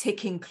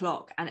ticking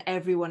clock, and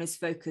everyone is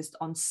focused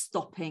on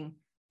stopping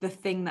the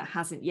thing that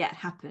hasn't yet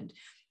happened.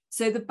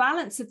 So the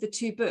balance of the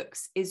two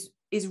books is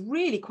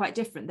really quite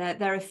different.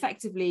 They're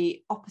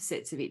effectively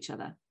opposites of each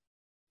other.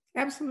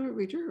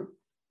 Absolutely true.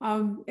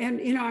 And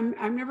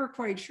I'm never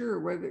quite sure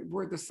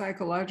where the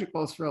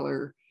psychological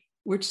thriller,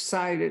 which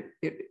side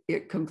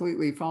it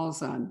completely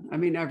falls on. I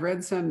mean, I've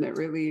read some that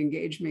really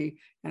engage me,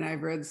 and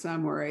I've read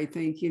some where I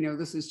think,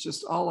 this is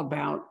just all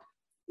about,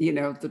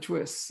 the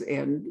twists,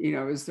 and,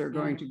 is there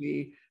going to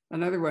be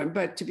another one?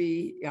 But to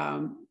be,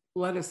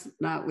 let us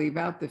not leave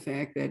out the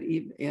fact that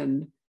even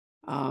in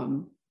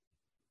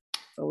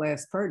The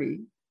Last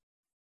Party,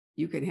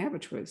 you can have a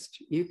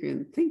twist. You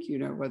can think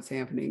what's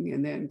happening,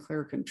 and then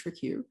Claire can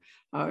trick you,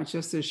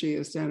 just as she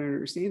has done in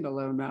her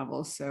standalone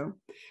novels. So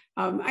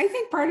I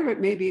think part of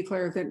it may be,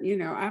 Claire, that,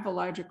 I have a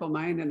logical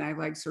mind, and I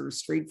like sort of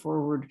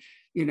straightforward,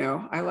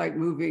 I like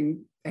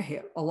moving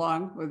ahead,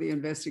 along with the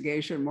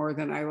investigation more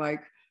than I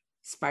like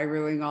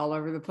spiraling all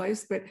over the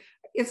place. But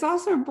it's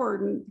also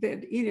important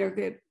that,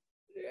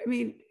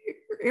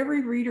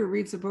 every reader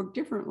reads a book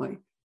differently.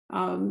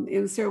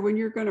 And so when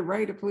you're going to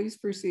write a police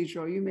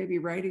procedural, you may be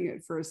writing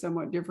it for a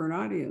somewhat different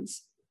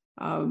audience,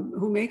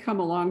 who may come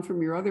along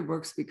from your other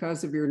books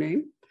because of your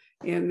name.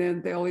 And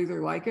then they'll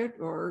either like it,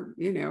 or,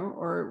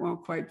 or it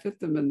won't quite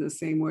fit them in the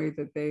same way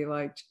that they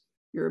liked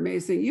You're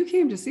Amazing. You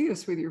came to see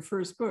us with your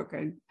first book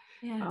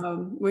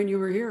when you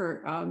were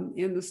here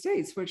in the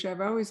States, which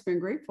I've always been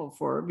grateful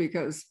for,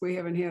 because we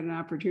haven't had an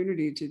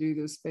opportunity to do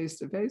this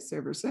face-to-face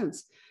ever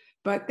since.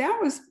 But that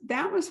was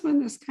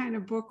when this kind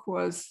of book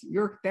was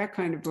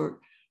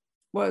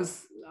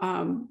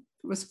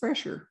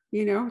fresher.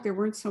 There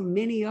weren't so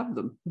many of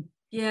them.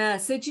 Yeah.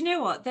 So do you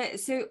know what?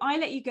 So I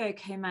Let You Go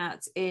came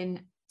out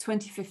in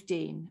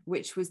 2015,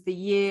 which was the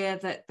year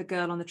that The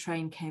Girl on the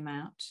Train came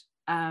out.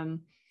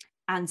 And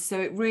so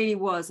it really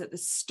was at the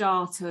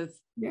start of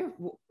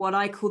what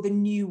I call the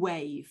new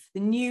wave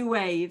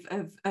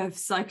of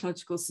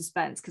psychological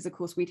suspense. Because of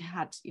course we'd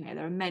had,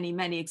 there are many,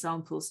 many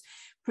examples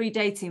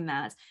predating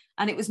that.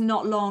 And it was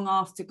not long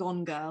after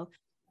Gone Girl.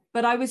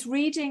 But I was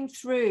reading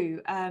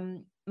through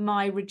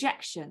my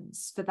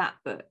rejections for that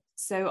book.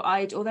 So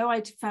although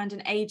I'd found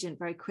an agent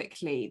very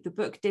quickly, the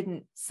book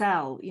didn't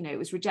sell. It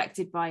was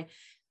rejected by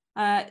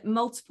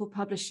multiple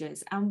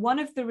publishers. And one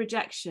of the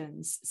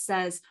rejections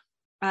says,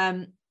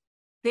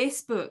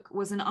 this book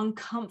was an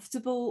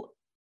uncomfortable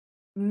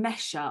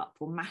mashup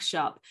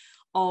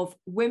of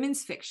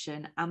women's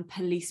fiction and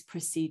police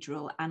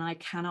procedural, and I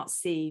cannot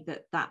see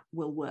that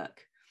will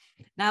work.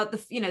 Now, the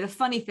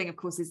funny thing, of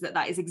course, is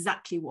that is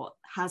exactly what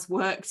has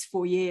worked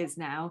for years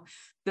now,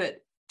 that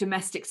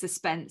domestic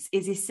suspense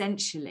is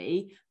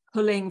essentially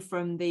pulling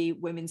from the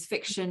women's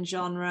fiction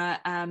genre.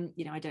 I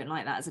don't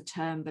like that as a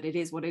term, but it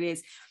is what it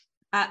is.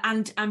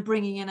 And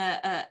bringing in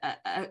an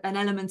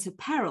element of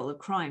peril, of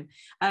crime.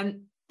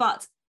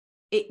 But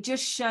it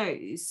just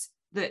shows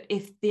that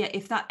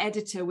if that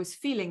editor was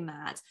feeling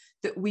that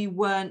we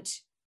were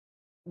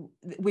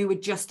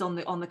just on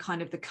the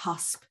kind of the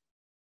cusp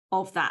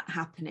of that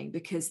happening,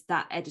 because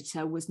that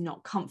editor was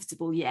not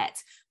comfortable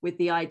yet with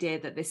the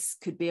idea that this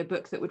could be a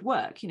book that would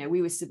work.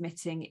 We were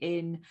submitting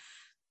in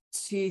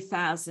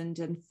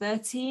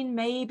 2013,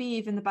 maybe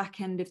even the back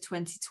end of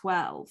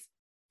 2012.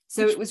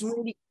 So it was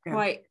really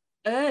quite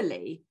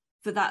early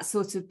for that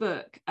sort of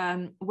book.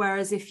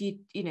 Whereas if you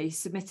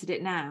submitted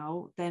it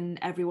now, then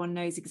everyone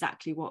knows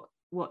exactly what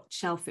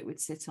shelf it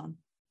would sit on.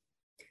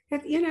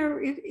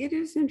 It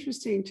is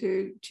interesting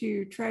to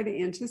try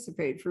to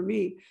anticipate, for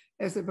me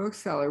as a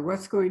bookseller,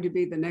 what's going to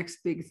be the next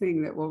big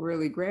thing that will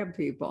really grab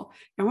people.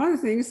 And one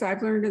of the things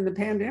I've learned in the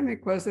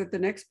pandemic was that the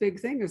next big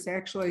thing is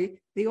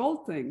actually the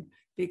old thing,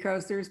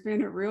 because there's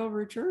been a real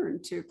return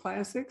to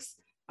classics.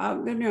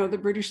 The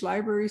British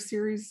Library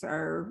series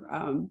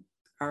are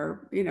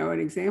an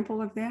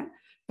example of that.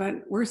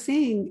 But we're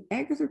seeing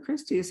Agatha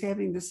Christie is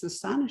having this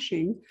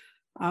astonishing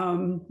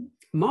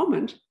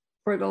moment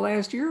for the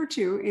last year or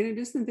two. And it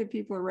isn't that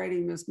people are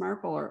writing Miss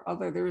Marple, or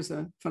other. There's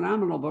a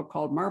phenomenal book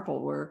called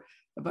Marple, where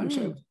a bunch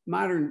of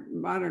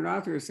modern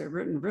authors have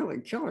written really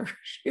killer,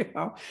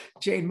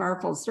 Jane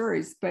Marple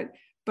stories. But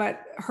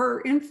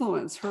her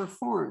influence, her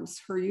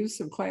forms, her use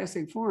of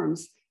classic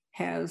forms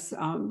has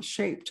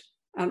shaped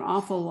an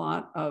awful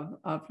lot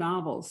of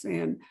novels.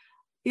 And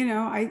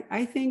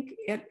I think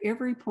at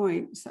every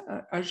point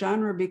a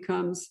genre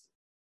becomes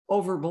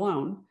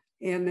overblown,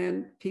 and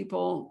then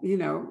people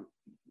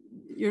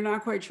you're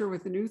not quite sure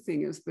what the new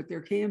thing is, but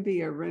there can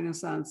be a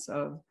renaissance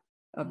of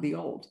the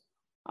old.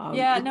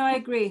 Yeah, no, I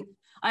agree.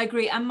 I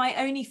agree. And my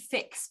only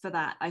fix for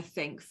that, I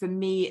think, for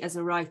me as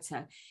a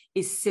writer,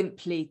 is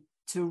simply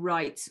to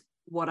write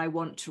what I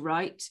want to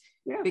write.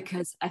 Yeah.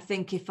 Because I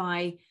think if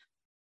my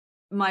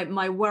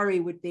worry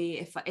would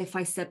be if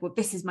I said, well,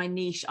 this is my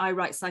niche, I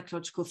write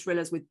psychological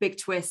thrillers with big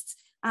twists,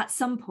 at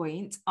some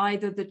point,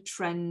 either the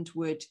trend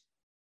would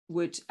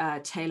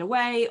tail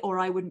away, or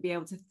I wouldn't be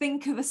able to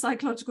think of a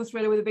psychological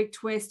thriller with a big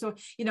twist, or,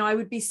 you know, I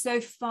would be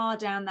so far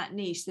down that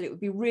niche that it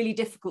would be really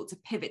difficult to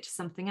pivot to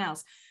something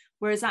else.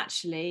 Whereas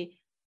actually,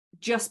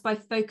 just by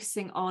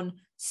focusing on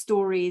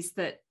stories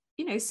that,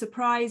 you know,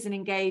 surprise and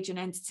engage and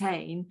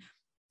entertain,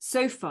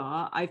 so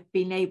far I've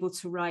been able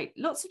to write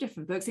lots of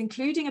different books,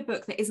 including a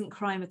book that isn't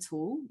crime at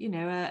all, you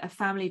know, a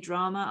family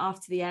drama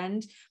after the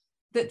end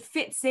that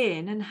fits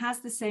in and has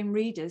the same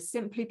readers,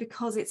 simply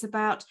because it's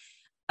about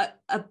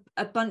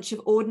a bunch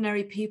of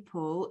ordinary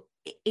people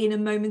in a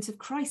moment of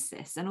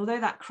crisis. And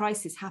although that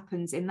crisis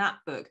happens in that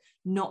book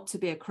not to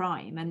be a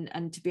crime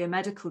and to be a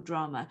medical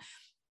drama,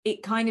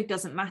 it kind of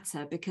doesn't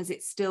matter, because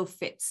it still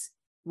fits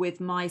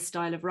with my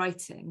style of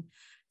writing.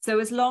 So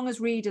as long as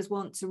readers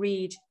want to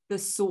read the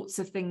sorts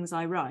of things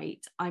I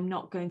write, I'm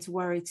not going to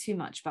worry too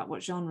much about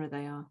what genre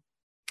they are.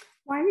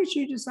 Why did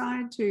you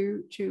decide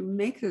to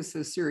make this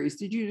a series?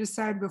 Did you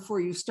decide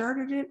before you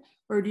started it,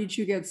 or did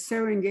you get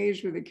so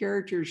engaged with the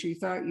characters you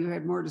thought you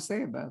had more to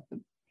say about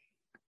them?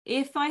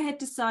 If I had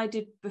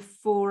decided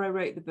before I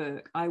wrote the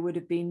book, I would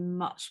have been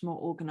much more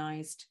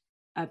organized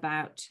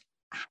about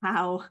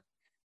how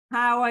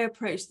I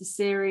approached the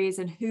series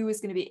and who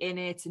was going to be in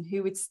it and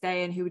who would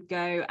stay and who would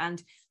go,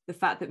 and the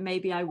fact that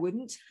maybe I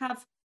wouldn't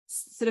have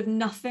sort of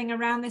nothing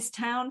around this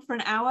town for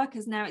an hour,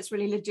 because now it's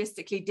really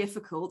logistically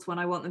difficult when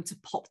I want them to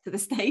pop to the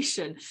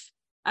station.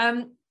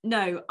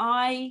 No,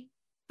 I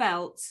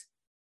felt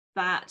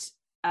that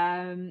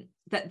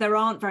that there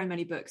aren't very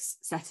many books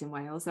set in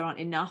Wales. There aren't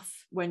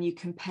enough when you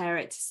compare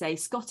it to, say,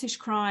 Scottish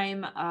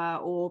crime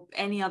or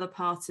any other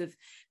part of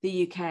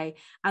the UK.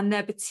 And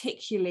there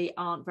particularly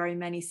aren't very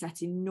many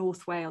set in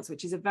North Wales,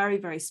 which is a very,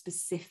 very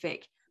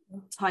specific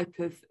type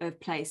of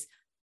place.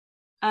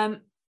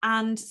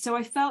 And so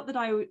I felt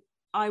that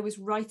I was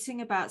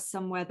writing about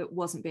somewhere that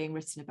wasn't being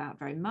written about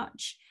very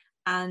much,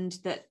 and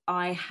that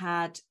I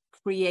had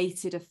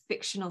created a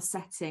fictional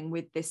setting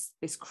with this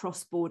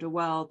cross-border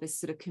world, this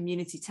sort of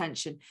community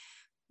tension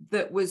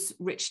that was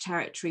rich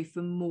territory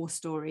for more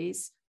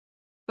stories.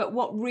 But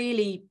what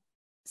really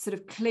sort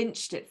of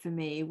clinched it for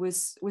me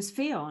was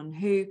Fionn,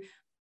 who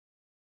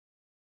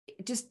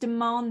just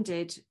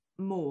demanded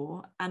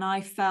more. And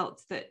I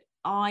felt that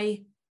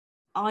I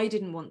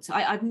didn't want to.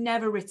 I've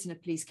never written a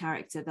police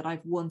character that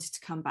I've wanted to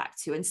come back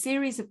to. And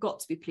series have got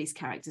to be police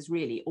characters,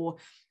 really, or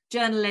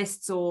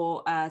journalists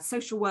or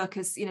social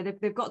workers. You know,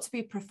 they've got to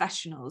be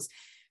professionals,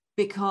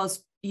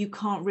 because you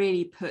can't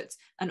really put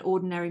an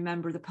ordinary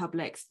member of the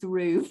public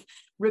through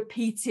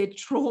repeated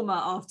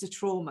trauma after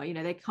trauma. You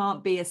know, they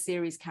can't be a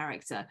series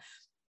character.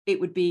 It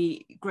would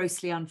be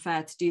grossly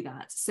unfair to do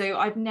that. So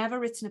I've never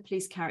written a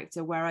police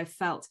character where I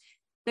felt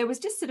there was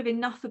just sort of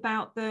enough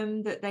about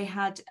them that they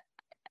had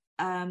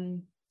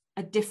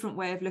a different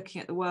way of looking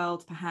at the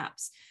world,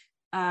 perhaps,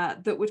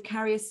 that would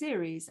carry a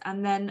series.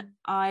 And then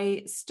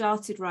I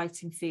started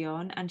writing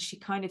Fionn, and she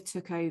kind of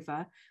took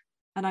over.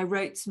 And I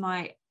wrote to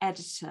my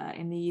editor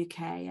in the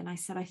UK, and I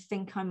said, I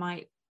think I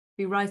might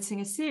be writing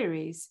a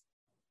series.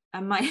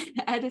 And my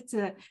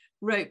editor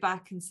wrote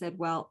back and said,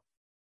 well,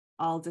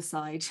 I'll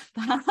decide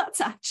that,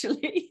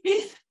 actually,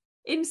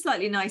 in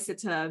slightly nicer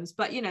terms.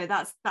 But, you know,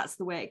 that's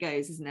the way it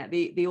goes, isn't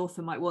it? The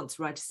author might want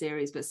to write a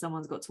series, but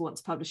someone's got to want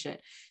to publish it.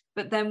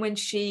 But then when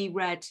she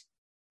read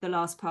The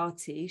Last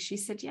Party, she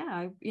said,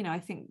 yeah, I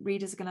think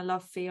readers are going to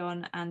love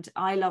Fionn, and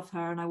I love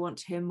her, and I want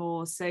to hear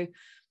more. So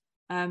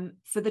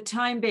for the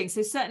time being,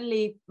 so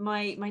certainly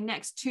my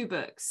next two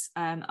books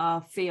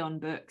are Fionn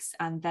books,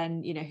 and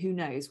then, you know, who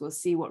knows, we'll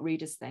see what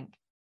readers think.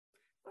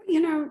 You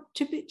know,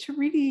 to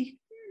really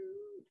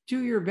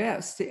do your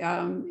best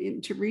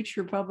to reach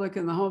your public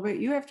and the whole bit,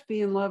 you have to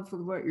be in love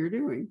with what you're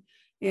doing.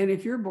 And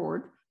if you're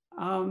bored,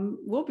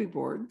 we'll be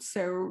bored.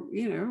 So,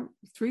 you know,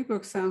 3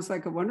 books sounds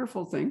like a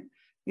wonderful thing.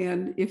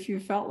 And if you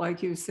felt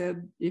like you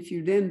said, if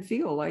you then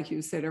feel like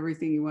you said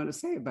everything you want to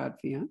say about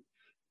Fionn,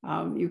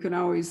 you can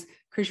always,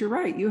 because you're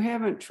right, you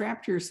haven't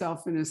trapped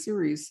yourself in a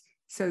series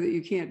so that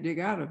you can't dig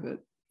out of it,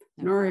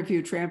 nor have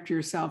you trapped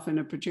yourself in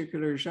a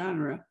particular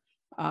genre.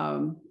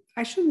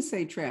 I shouldn't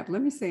say trapped.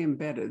 Let me say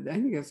embedded. I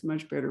think that's a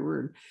much better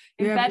word.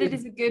 Embedded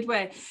is a good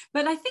way.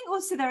 But I think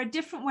also there are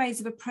different ways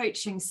of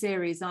approaching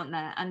series, aren't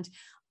there? And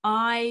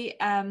I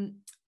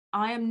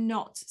am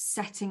not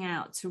setting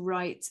out to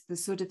write the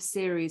sort of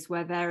series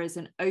where there is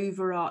an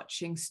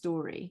overarching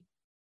story,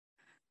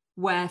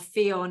 where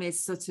Fionn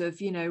is sort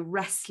of, you know,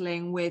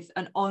 wrestling with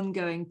an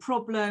ongoing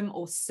problem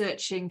or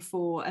searching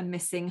for a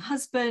missing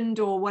husband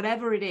or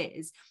whatever it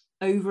is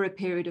over a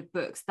period of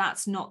books.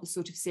 That's not the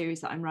sort of series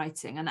that I'm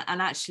writing. And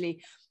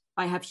actually,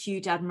 I have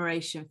huge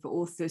admiration for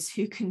authors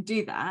who can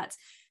do that.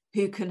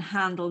 who can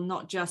handle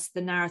not just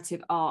the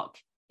narrative arc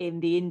in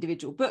the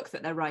individual book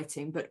that they're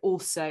writing, but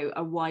also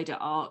a wider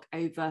arc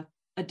over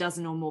a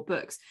dozen or more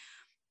books.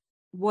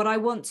 What I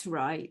want to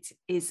write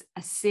is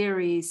a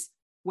series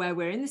where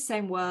we're in the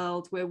same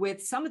world, we're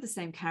with some of the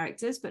same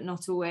characters, but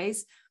not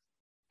always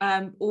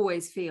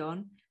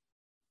Fionn,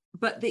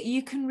 but that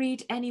you can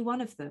read any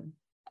one of them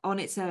on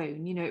its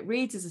own. You know, it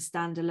reads as a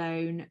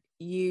standalone.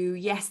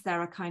 Yes,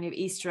 there are kind of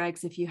Easter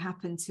eggs if you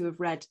happen to have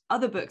read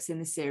other books in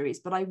the series,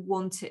 but I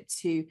want it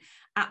to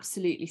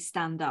absolutely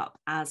stand up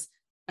as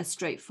a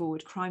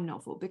straightforward crime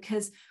novel,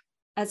 because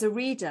as a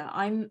reader,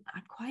 I'm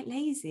quite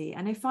lazy.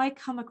 And if I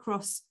come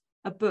across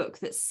a book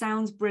that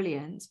sounds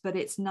brilliant, but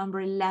it's number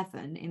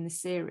 11 in the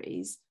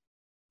series,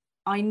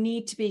 I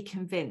need to be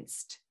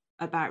convinced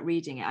about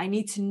reading it. I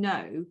need to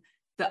know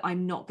that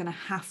I'm not going to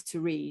have to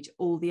read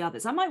all the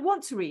others. I might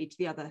want to read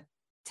the other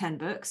 10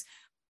 books,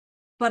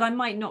 but I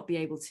might not be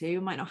able to. I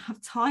might not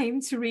have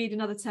time to read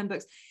another 10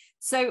 books.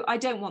 So I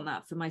don't want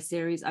that for my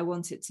series. I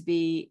want it to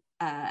be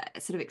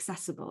sort of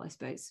accessible, I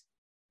suppose.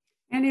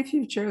 And if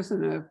you've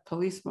chosen a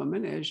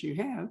policewoman, as you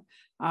have,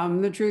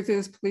 the truth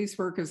is police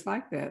work is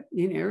like that.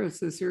 You know,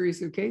 it's a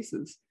series of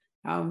cases,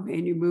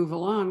 and you move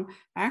along.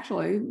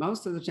 Actually,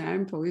 most of the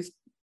time, police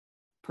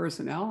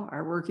personnel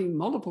are working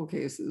multiple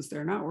cases.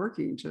 They're not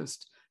working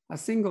just a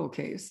single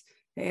case.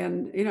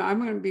 And, you know, I'm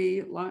going to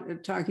be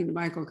talking to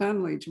Michael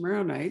Connolly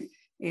tomorrow night.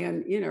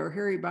 And, you know,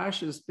 Harry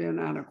Bosch has been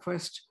on a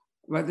quest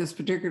by this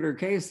particular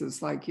case.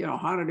 It's like, you know,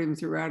 haunted him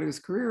throughout his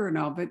career and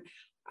all, but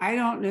I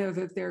don't know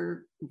that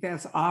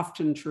that's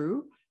often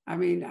true. I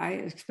mean, I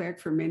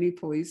expect for many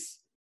policemen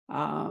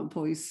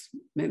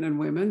and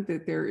women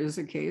that there is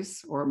a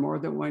case or more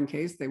than one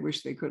case they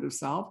wish they could have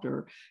solved,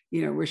 or,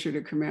 you know, wish it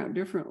had come out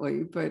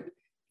differently. But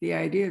the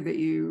idea that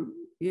you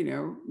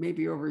know,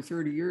 maybe over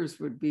 30 years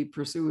would be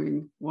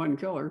pursuing one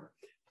killer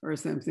or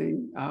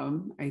something,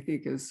 I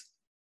think is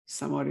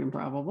somewhat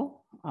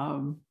improbable.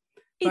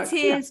 It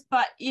is,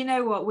 but you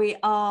know what? We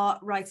are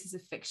writers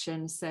of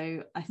fiction,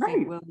 so I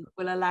think we'll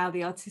allow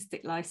the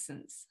artistic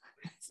license.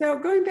 So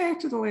going back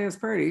to the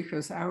last party,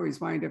 because I always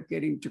wind up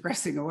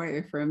digressing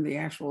away from the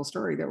actual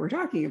story that we're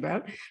talking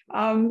about.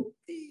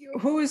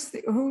 Who is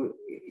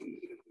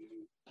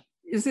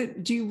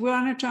it? Do you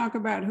want to talk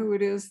about who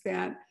it is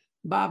that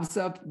bobs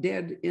up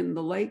dead in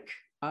the lake,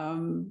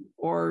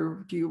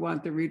 or do you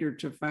want the reader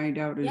to find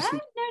out?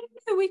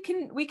 No, we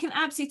can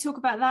absolutely talk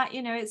about that.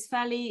 You know, it's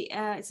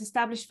it's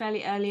established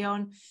fairly early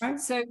on. Right.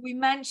 So we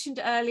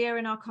mentioned earlier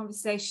in our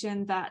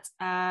conversation that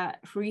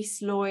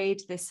Rhys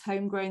Lloyd, this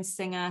homegrown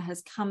singer,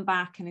 has come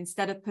back, and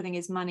instead of putting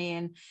his money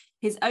in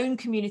his own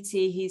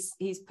community,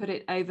 he's put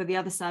it over the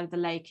other side of the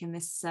lake in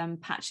this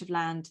patch of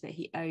land that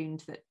he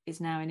owned that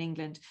is now in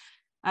England.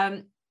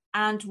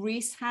 And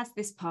Rhys has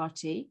this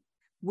party,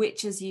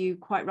 which, as you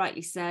quite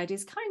rightly said,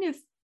 is kind of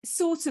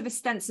sort of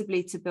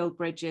ostensibly to build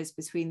bridges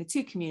between the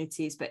two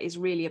communities, but is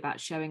really about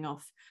showing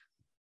off.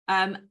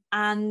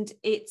 And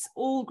it's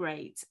all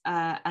great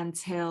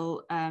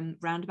until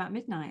round about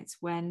midnight,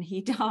 when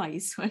he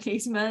dies, when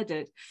he's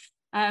murdered.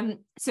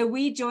 So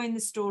we join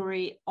the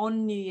story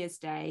on New Year's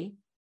Day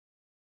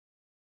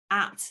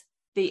at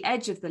the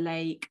edge of the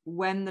lake,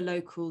 when the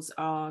locals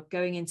are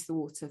going into the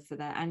water for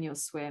their annual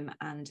swim,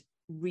 and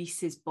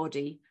Rhys's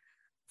body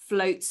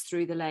floats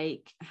through the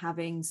lake,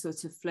 having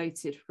sort of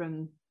floated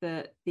from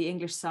the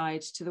English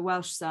side to the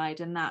Welsh side,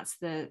 and that's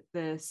the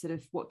sort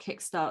of what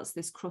kickstarts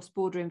this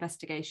cross-border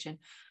investigation.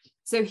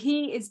 So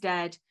he is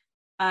dead,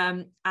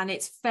 and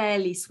it's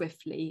fairly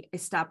swiftly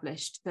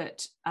established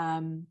that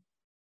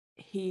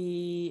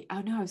he.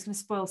 Oh no, I was going to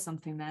spoil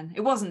something. Then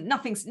it wasn't.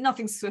 Nothing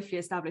swiftly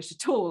established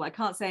at all. I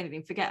can't say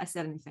anything. Forget I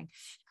said anything.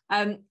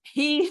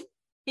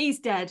 He's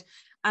dead,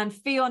 and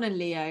Fionn and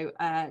Leo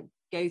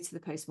go to the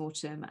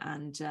post-mortem,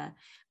 and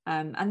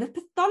the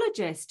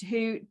pathologist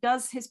who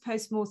does his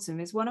post-mortem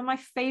is one of my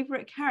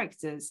favorite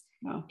characters,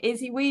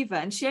 Izzy Weaver,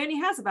 and she only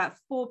has about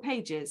 4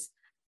 pages,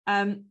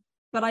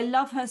 but I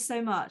love her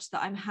so much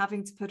that I'm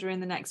having to put her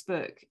in the next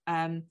book,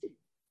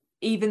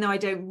 even though I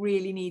don't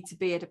really need to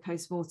be at a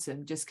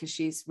post-mortem, just because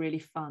she's really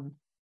fun.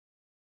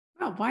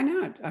 Well, why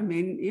not? I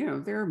mean, you know,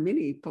 there are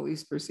many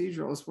police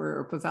procedurals where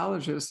a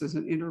pathologist is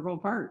an integral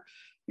part.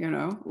 You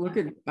know, look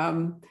at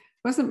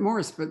wasn't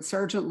Morse, but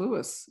Sergeant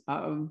Lewis,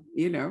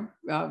 you know,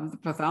 the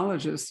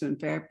pathologist, in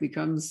fact,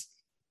 becomes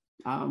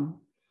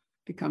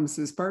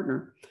his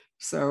partner.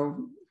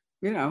 So,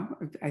 you know,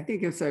 I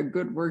think it's a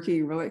good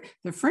working relationship.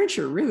 The French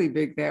are really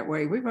big that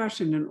way. We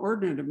watched an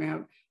inordinate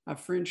amount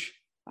of French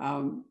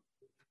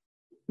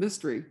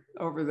mystery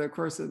over the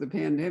course of the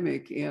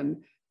pandemic,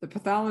 and the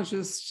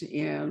pathologist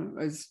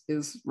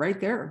is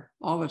right there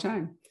all the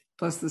time.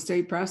 Plus the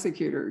state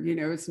prosecutor, you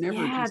know, it's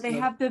never. Yeah, they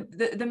have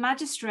the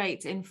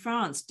magistrate in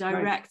France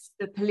direct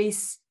the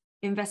police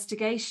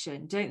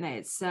investigation, don't they?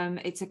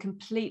 It's a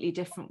completely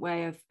different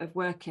way of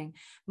working.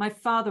 My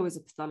father was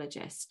a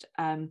pathologist,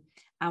 and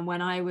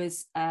when I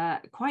was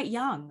quite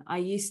young, I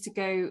used to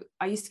go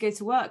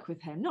to work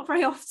with him, not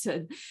very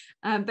often,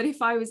 but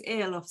if I was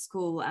ill off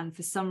school and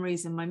for some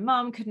reason my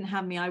mum couldn't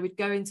have me, I would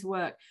go into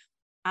work.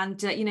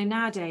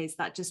 nowadays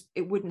that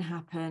it wouldn't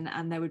happen,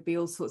 and there would be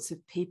all sorts of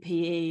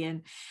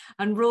PPE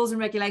and rules and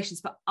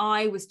regulations, but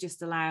I was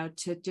just allowed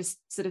to just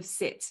sort of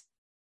sit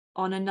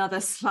on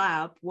another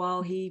slab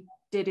while he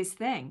did his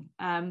thing,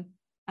 and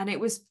it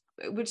was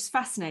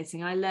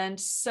fascinating. I learned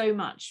so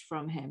much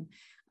from him,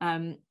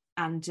 and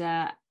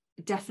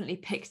definitely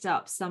picked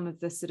up some of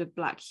the sort of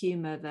black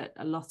humor that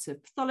a lot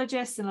of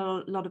pathologists and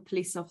a lot of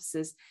police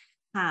officers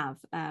have,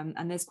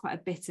 and there's quite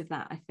a bit of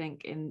that, I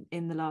think,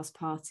 in The Last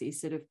Party,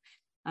 sort of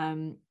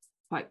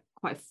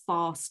quite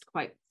fast,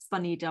 quite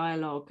funny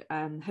dialogue,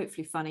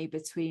 hopefully funny,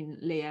 between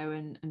Leo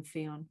and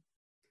Fionn.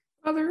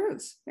 Well, there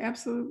is,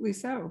 absolutely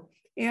so.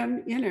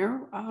 And,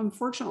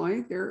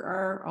 unfortunately, there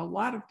are a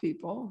lot of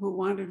people who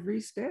wanted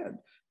Rhys dead.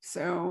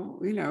 So,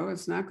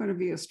 it's not going to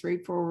be a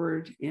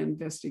straightforward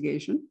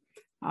investigation.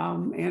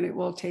 And it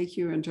will take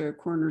you into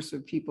corners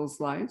of people's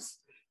lives.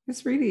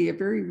 It's really a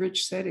very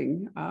rich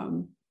setting.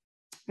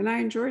 And I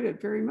enjoyed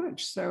it very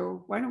much.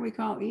 So why don't we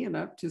call Ian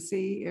up to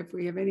see if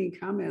we have any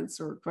comments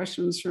or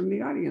questions from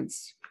the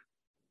audience?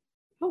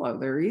 Hello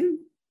there, Ian.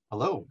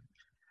 Hello.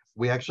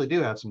 We actually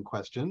do have some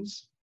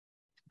questions.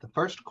 The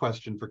first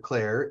question for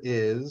Claire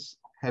is,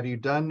 have you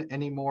done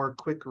any more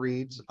quick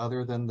reads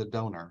other than The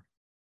Donor?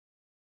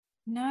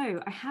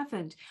 No, I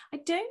haven't. I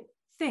don't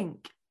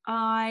think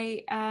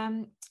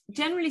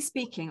generally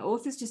speaking,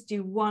 authors just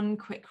do one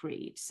quick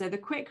read. So the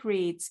quick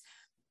reads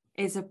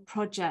is a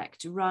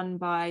project run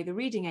by the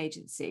Reading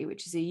Agency,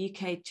 which is a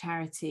UK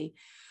charity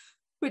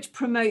which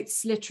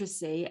promotes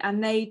literacy.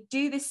 And they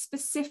do this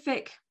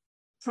specific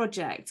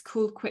project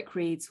called Quick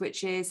Reads,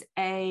 which is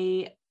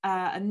a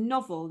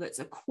novel that's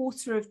a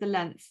quarter of the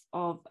length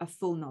of a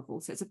full novel.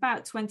 So it's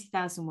about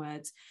 20,000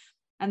 words.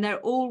 And they're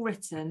all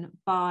written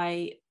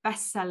by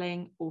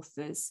best-selling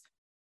authors.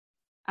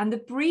 And the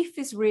brief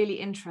is really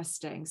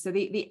interesting. So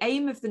the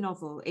aim of the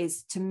novel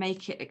is to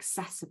make it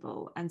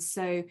accessible. And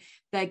so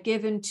they're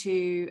given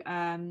to,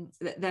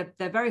 they're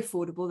very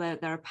affordable.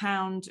 They're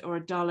 £1 or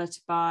 $1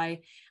 to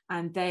buy.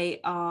 And they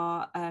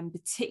are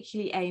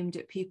particularly aimed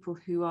at people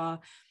who are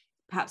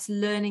perhaps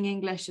learning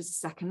English as a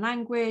second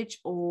language,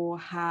 or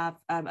have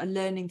are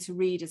learning to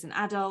read as an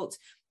adult,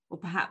 or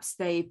perhaps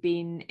they've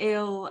been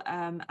ill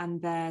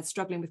and they're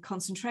struggling with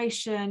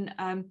concentration.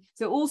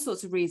 So all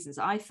sorts of reasons.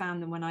 I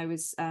found them when I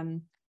was,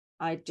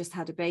 I just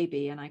had a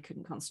baby and I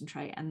couldn't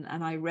concentrate, and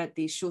I read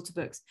these shorter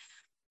books.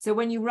 So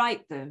when you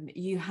write them,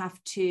 you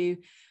have to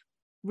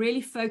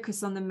really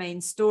focus on the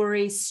main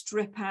story,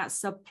 strip out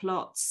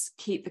subplots,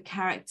 keep the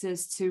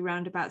characters to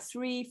around about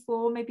 3,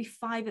 4, maybe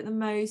 5 at the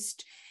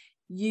most.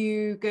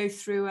 You go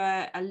through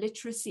a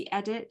literacy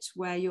edit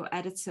where your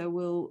editor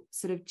will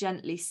sort of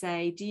gently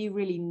say, do you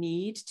really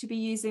need to be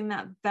using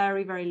that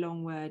very, very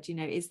long word?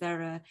 Is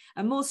there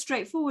a more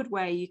straightforward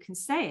way you can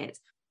say it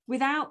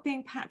without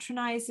being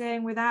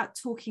patronizing, without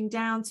talking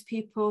down to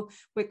people?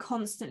 We're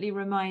constantly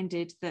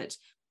reminded that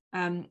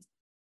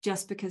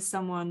just because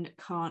someone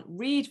can't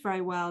read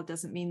very well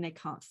doesn't mean they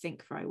can't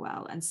think very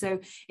well. And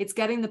so it's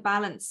getting the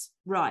balance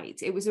right.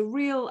 It was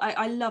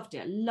I loved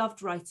it. I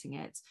loved writing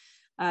it.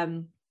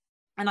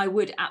 And I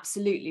would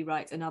absolutely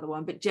write another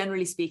one, but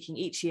generally speaking,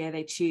 each year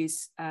they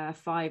choose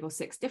 5 or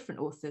 6 different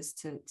authors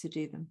to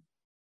do them.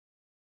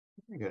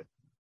 Very good.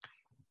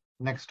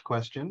 Next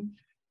question.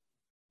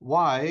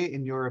 Why,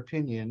 in your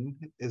opinion,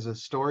 is a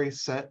story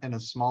set in a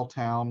small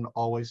town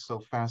always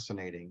so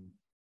fascinating?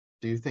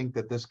 Do you think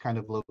that this kind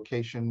of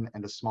location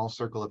and a small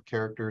circle of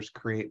characters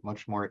create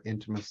much more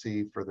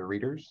intimacy for the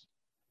readers?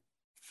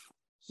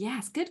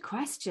 Yes, good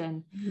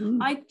question.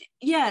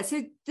 Mm-hmm.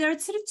 So there are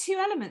sort of 2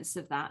 elements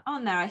of that,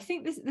 aren't there? I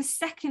think the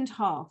second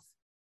half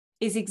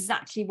is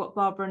exactly what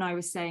Barbara and I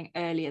were saying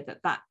earlier,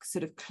 that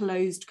sort of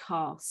closed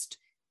cast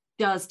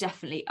does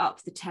definitely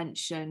up the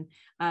tension,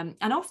 and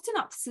often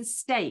ups the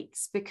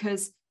stakes,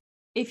 because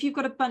if you've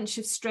got a bunch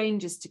of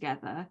strangers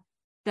together,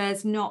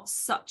 there's not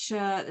such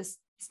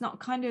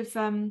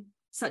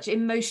such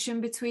emotion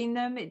between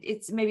them.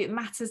 Maybe it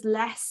matters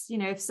less,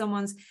 if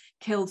someone's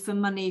killed for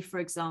money, for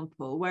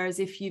example. Whereas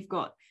if you've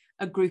got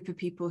a group of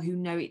people who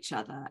know each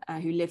other,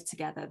 who live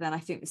together, then I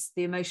think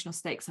the emotional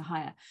stakes are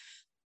higher.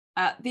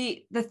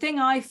 The thing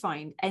I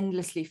find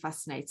endlessly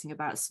fascinating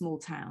about small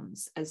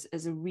towns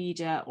as a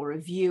reader or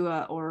a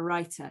viewer or a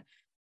writer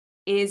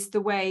is the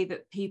way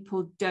that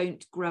people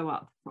don't grow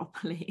up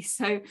properly.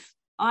 So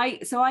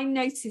I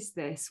notice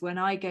this when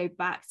I go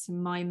back to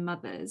my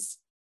mother's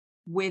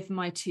with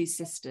my 2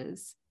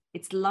 sisters.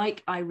 It's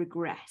like I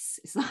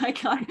regress. It's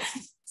like I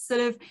sort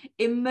of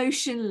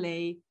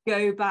emotionally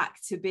go back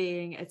to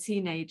being a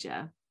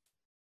teenager.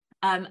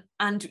 And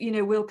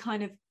we'll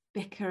kind of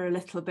bicker a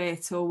little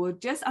bit, or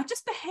I'll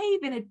just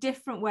behave in a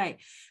different way,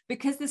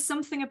 because there's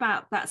something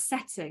about that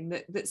setting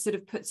that sort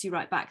of puts you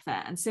right back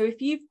there. And so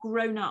if you've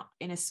grown up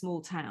in a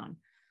small town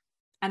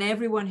and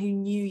everyone who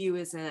knew you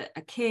as a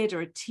kid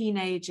or a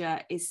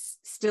teenager is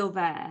still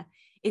there,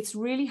 it's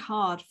really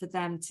hard for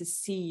them to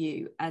see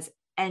you as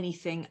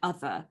anything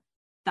other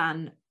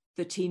than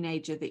the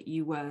teenager that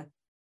you were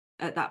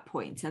at that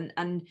point.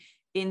 And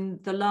in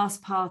The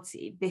Last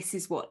Party, this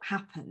is what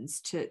happens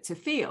to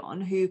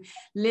Fionn, who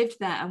lived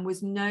there and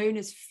was known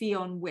as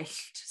Fionn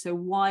Wyllt, so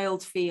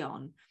Wild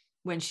Fionn,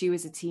 when she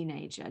was a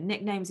teenager.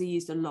 Nicknames are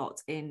used a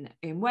lot in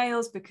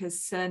Wales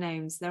because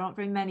surnames, there aren't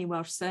very many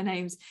Welsh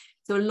surnames,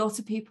 so a lot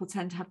of people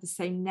tend to have the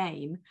same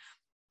name,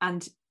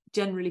 and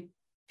generally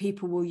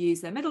people will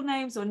use their middle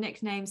names or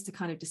nicknames to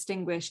kind of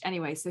distinguish.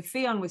 Anyway, so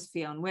Fionn was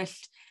Fionn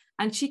Wyllt,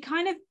 and she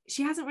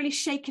hasn't really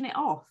shaken it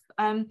off.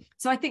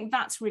 So I think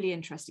that's really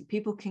interesting.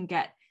 People can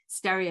get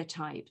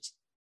stereotyped,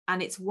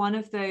 and it's one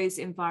of those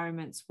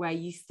environments where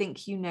you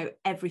think you know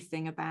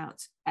everything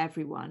about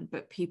everyone,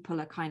 but people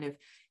are kind of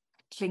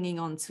clinging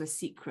on to a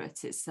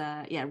secret. It's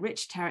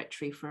rich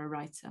territory for a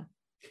writer.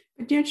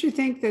 But don't you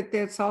think that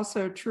that's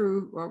also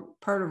true, or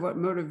part of what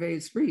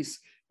motivates Rhys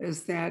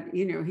is that,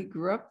 you know, he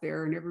grew up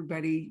there and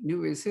everybody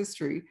knew his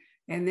history,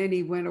 and then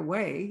he went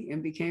away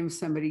and became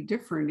somebody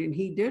different, and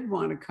he did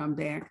want to come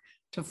back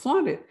to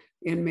flaunt it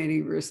in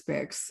many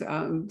respects.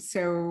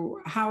 So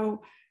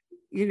how,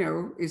 you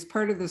know, is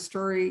part of the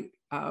story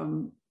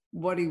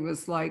what he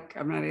was like?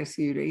 I'm not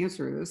asking you to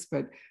answer this,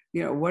 but,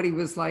 you know, what he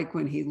was like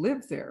when he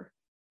lived there.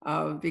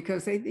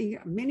 Because I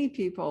think many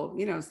people,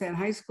 you know, it's that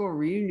high school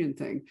reunion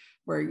thing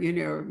where, you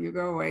know, you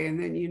go away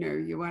and then, you know,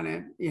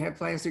 you have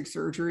plastic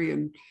surgery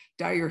and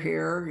dye your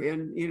hair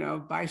and, you know,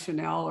 buy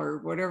Chanel or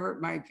whatever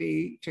it might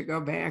be to go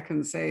back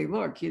and say,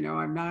 look, you know,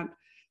 I'm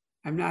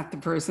not the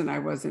person I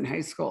was in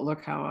high school.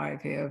 Look how I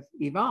have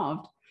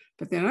evolved.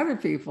 But then other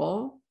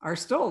people are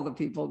still the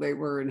people they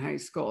were in high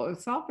school.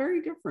 It's all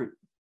very different.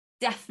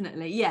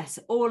 Definitely. Yes.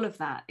 All of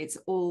that. It's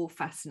all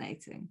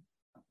fascinating.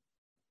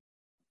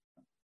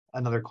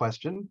 Another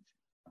question.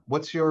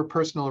 What's your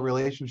personal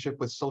relationship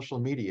with social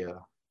media?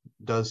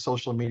 Does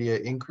social media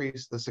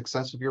increase the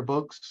success of your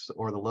books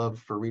or the love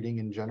for reading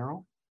in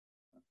general?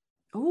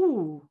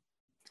 Oh,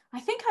 I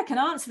think I can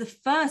answer the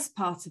first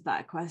part of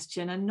that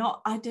question and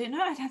I don't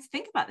know, I'd have to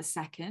think about the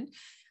second.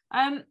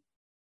 I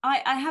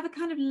have a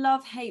kind of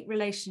love-hate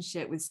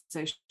relationship with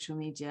social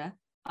media.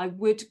 I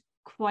would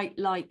quite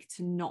like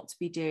to not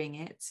be doing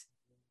it,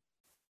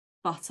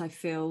 but I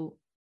feel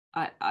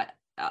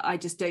I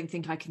just don't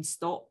think I can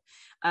stop,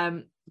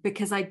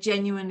 because I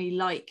genuinely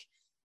like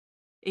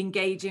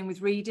engaging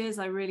with readers.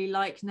 I really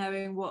like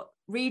knowing what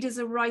readers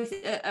are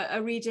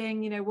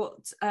reading, you know,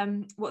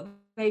 what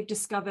they've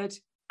discovered,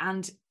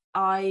 and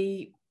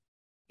I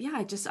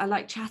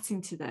like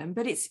chatting to them,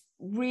 but it's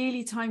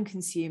really time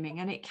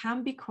consuming and it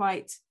can be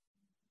quite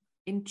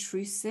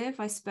intrusive,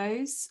 I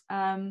suppose,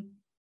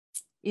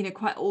 you know,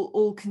 quite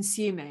all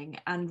consuming,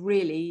 and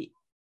really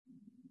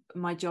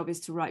my job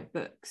is to write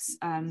books.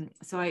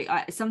 So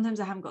I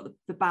sometimes I haven't got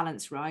the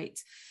balance right.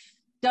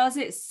 Does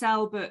it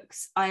sell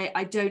books?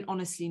 I don't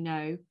honestly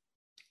know.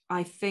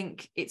 I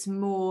think it's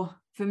more,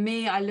 for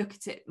me, I look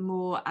at it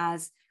more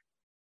as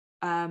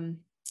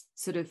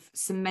sort of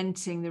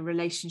cementing the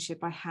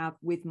relationship I have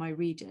with my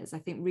readers. I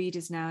think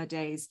readers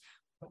nowadays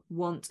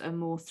want a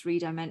more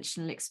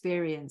three-dimensional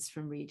experience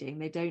from reading.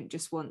 They don't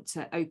just want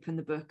to open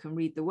the book and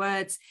read the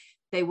words.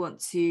 They want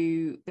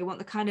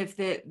the kind of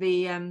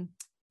the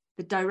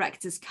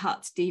director's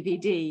cut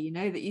DVD, you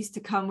know, that used to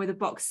come with a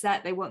box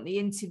set. They want the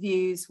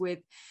interviews with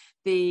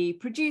the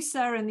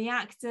producer and the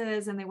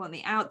actors, and they want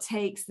the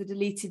outtakes, the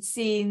deleted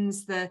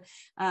scenes, the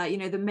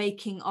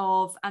making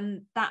of,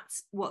 and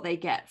that's what they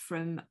get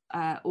from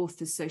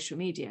authors' social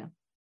media.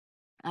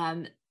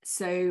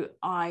 So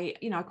I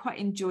quite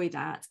enjoy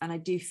that, and I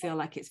do feel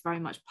like it's very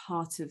much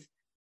part of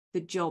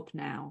the job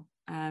now.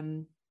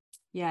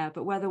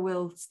 But whether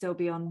we'll still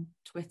be on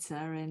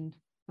Twitter in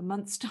a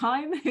month's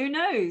time, who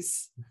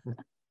knows?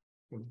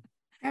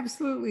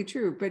 Absolutely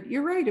true. But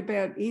you're right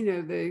about, you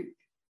know, the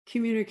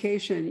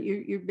communication.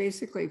 You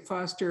basically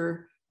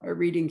foster a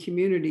reading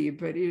community,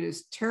 but it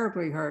is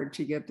terribly hard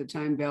to get the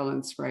time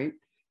balance right.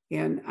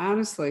 And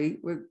honestly,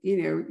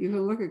 you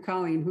can look at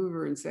Colleen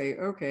Hoover and say,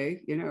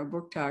 okay, you know,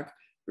 Book Talk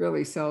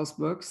really sells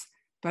books,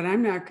 but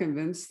I'm not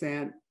convinced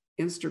that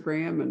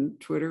Instagram and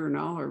Twitter and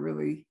all are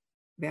really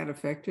that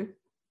effective.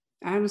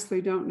 I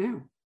honestly don't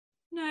know.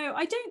 No,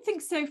 I don't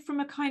think so. From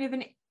a kind of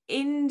an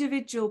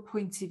individual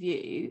point of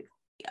view,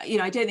 you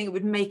know, I don't think it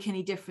would make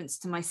any difference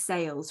to my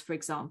sales, for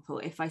example,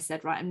 if I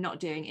said, right, I'm not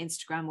doing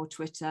Instagram or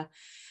Twitter.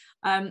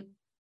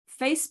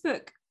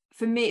 Facebook,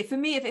 for me,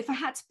 if I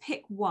had to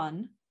pick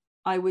one,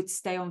 I would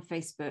stay on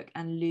Facebook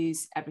and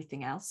lose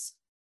everything else,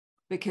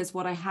 because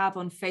what I have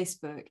on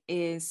Facebook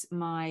is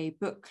my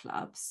book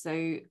club.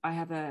 So I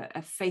have a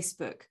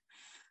Facebook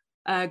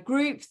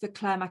group, the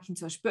Clare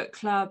Mackintosh Book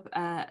Club.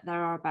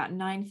 There are about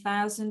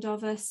 9,000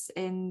 of us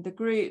in the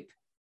group,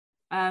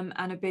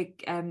 and a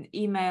big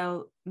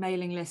email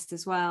mailing list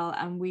as well.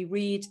 And we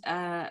read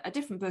a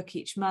different book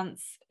each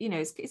month. You know,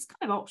 it's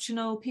kind of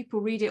optional. People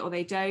read it or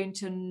they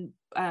don't. And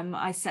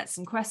I set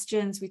some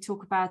questions, we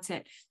talk about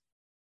it.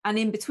 And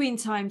in between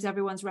times,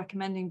 everyone's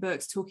recommending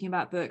books, talking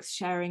about books,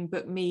 sharing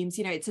book memes.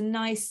 You know, it's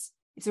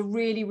a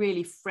really,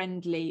 really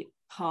friendly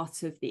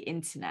part of the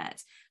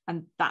internet.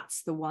 And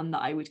that's the one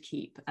that I would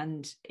keep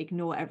and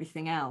ignore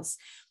everything else.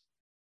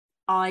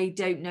 I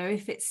don't know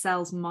if it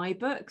sells my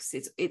books.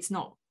 It's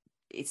not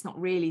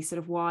really sort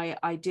of why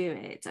I do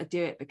it. I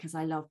do it because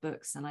I love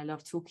books and I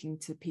love talking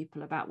to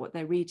people about what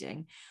they're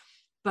reading.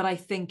 But I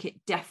think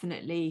it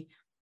definitely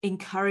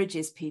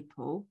encourages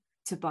people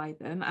to buy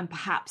them, and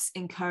perhaps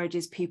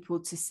encourages people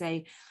to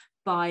say,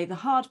 buy the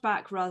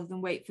hardback rather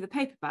than wait for the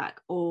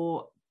paperback,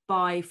 or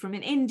buy from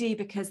an indie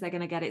because they're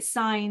going to get it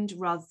signed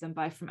rather than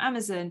buy from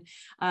Amazon,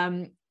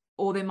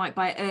 or they might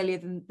buy it earlier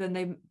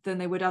than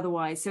they would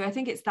otherwise. So I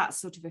think it's that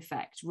sort of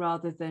effect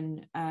rather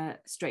than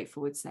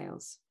straightforward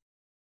sales.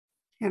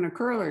 And a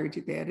corollary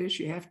to that is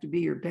you have to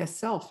be your best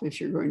self if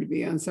you're going to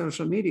be on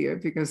social media,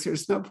 because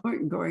there's no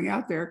point in going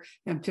out there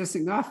and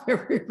pissing off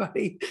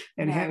everybody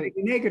and having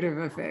a negative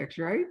effect,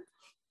 right?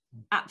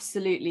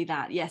 Absolutely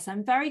that. Yes,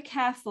 I'm very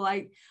careful.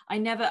 I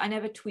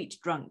never tweet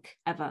drunk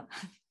ever.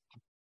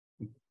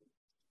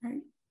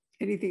 Right.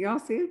 Anything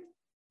else, Ian?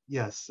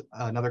 Yes.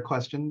 Another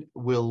question.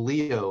 Will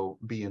Leo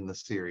be in the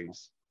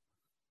series?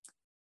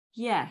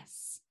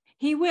 Yes,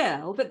 he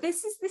will. But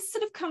this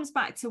sort of comes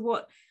back to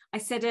what I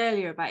said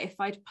earlier about if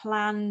I'd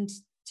planned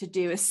to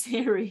do a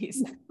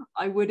series,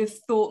 I would have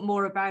thought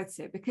more about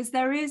it, because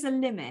there is a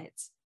limit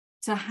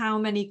to how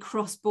many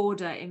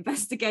cross-border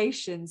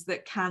investigations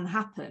that can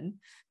happen,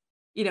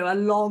 you know,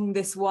 along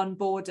this one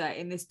border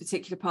in this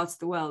particular part of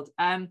the world.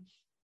 And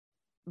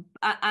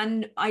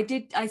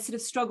I sort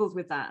of struggled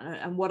with that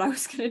and what I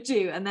was going to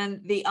do. And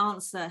then the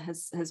answer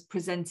has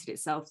presented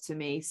itself to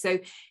me. So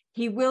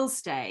he will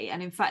stay.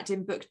 And in fact,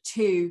 in book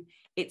 2,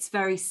 it's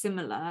very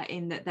similar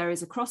in that there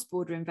is a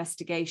cross-border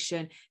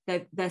investigation.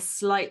 They're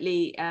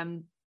slightly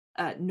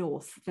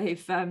north.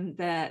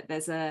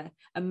 There's a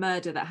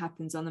murder that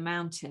happens on the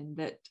mountain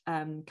that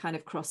kind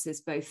of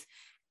crosses both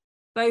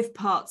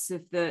parts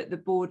of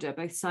the border,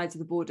 both sides of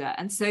the border.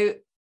 And so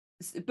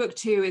book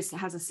 2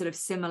 has a sort of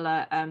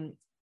similar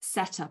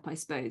setup, I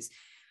suppose.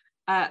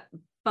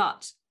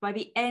 But by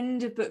the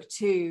end of book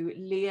 2,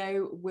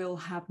 Leo will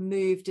have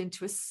moved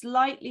into a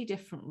slightly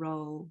different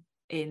role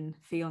in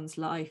Fion's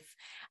life.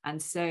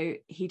 And so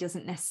he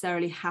doesn't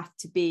necessarily have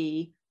to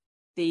be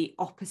the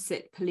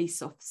opposite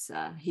police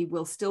officer. He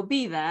will still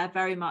be there,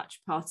 very much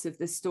part of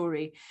the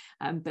story,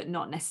 but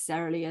not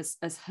necessarily as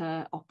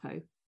her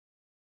oppo.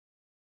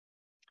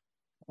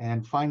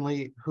 And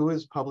finally, who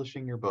is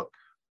publishing your book?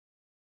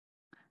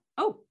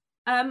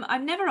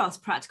 I've never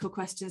asked practical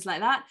questions like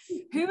that.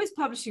 Who is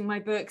publishing my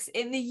books?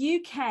 In the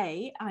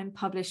UK, I'm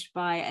published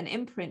by an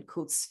imprint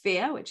called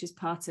Sphere, which is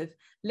part of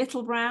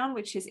Little Brown,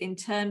 which is in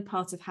turn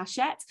part of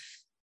Hachette.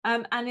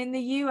 And in the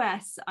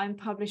US, I'm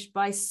published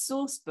by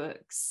Source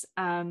Books,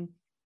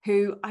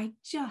 who I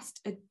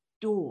just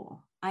adore.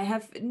 I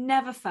have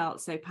never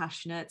felt so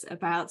passionate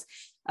about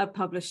a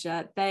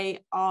publisher.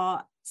 They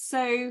are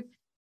so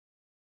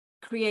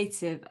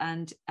creative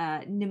and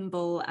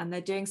nimble, and they're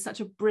doing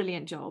such a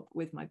brilliant job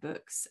with my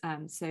books.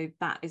 So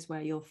that is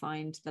where you'll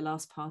find The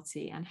Last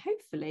Party, and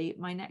hopefully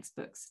my next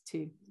books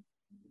too.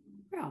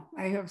 Well,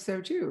 I hope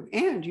so too.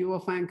 And you will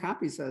find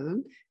copies of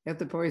them at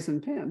the Poison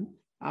Pen,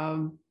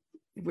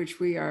 which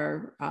we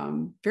are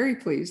very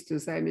pleased,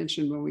 as I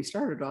mentioned when we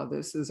started all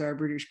this, is our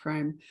British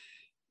Crime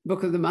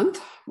Book of the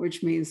Month,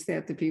 which means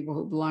that the people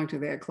who belong to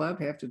that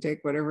club have to take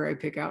whatever I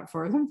pick out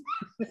for them,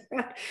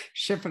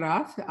 ship it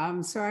off.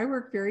 So I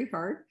work very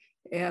hard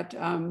at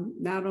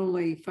not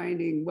only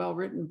finding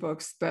well-written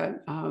books,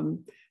 but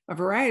a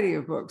variety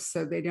of books,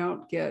 so they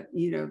don't get,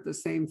 the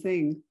same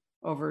thing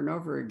over and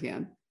over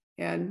again.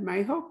 And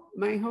my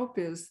hope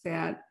is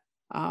that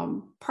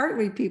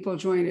partly people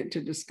join it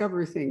to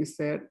discover things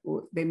that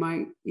they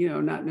might,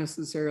 not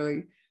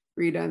necessarily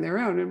read on their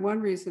own. And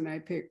one reason I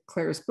picked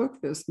Clare's book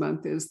this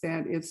month is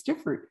that it's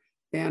different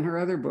than her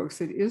other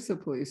books. It is a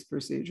police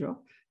procedural,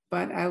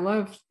 but I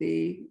love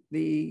the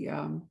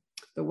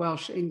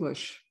Welsh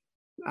English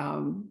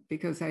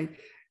because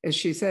as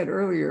she said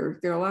earlier,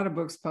 there are a lot of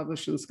books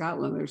published in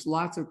Scotland. There's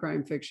lots of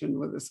crime fiction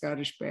with a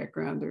Scottish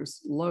background.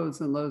 There's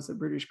loads and loads of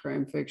British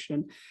crime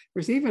fiction.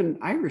 There's even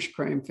Irish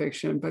crime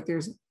fiction, but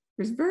there's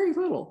very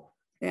little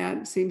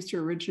that seems to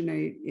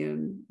originate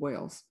in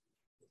Wales.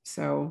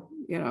 So,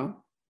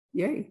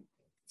 yay.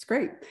 It's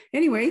great.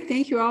 Anyway,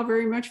 thank you all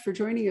very much for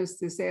joining us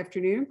this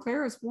afternoon.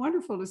 Clare, it's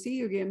wonderful to see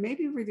you again.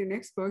 Maybe with your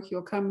next book,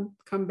 you'll come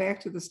back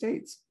to the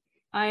States.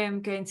 I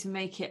am going to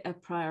make it a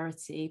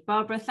priority.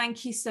 Barbara,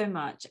 thank you so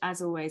much.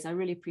 As always, I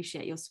really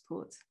appreciate your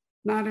support.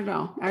 Not at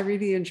all. I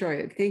really enjoy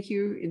it. Thank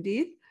you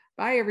indeed.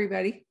 Bye,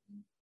 everybody.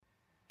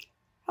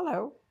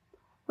 Hello.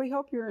 We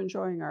hope you're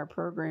enjoying our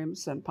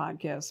programs and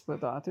podcasts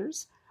with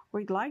authors.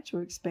 We'd like to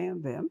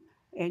expand them,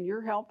 and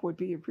your help would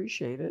be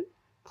appreciated.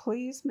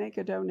 Please make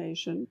a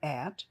donation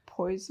at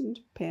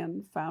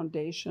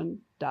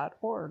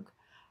poisonedpenfoundation.org.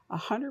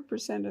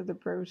 100% of the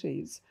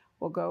proceeds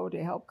will go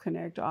to help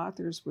connect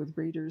authors with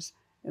readers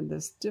in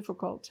this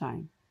difficult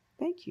time.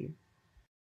 Thank you.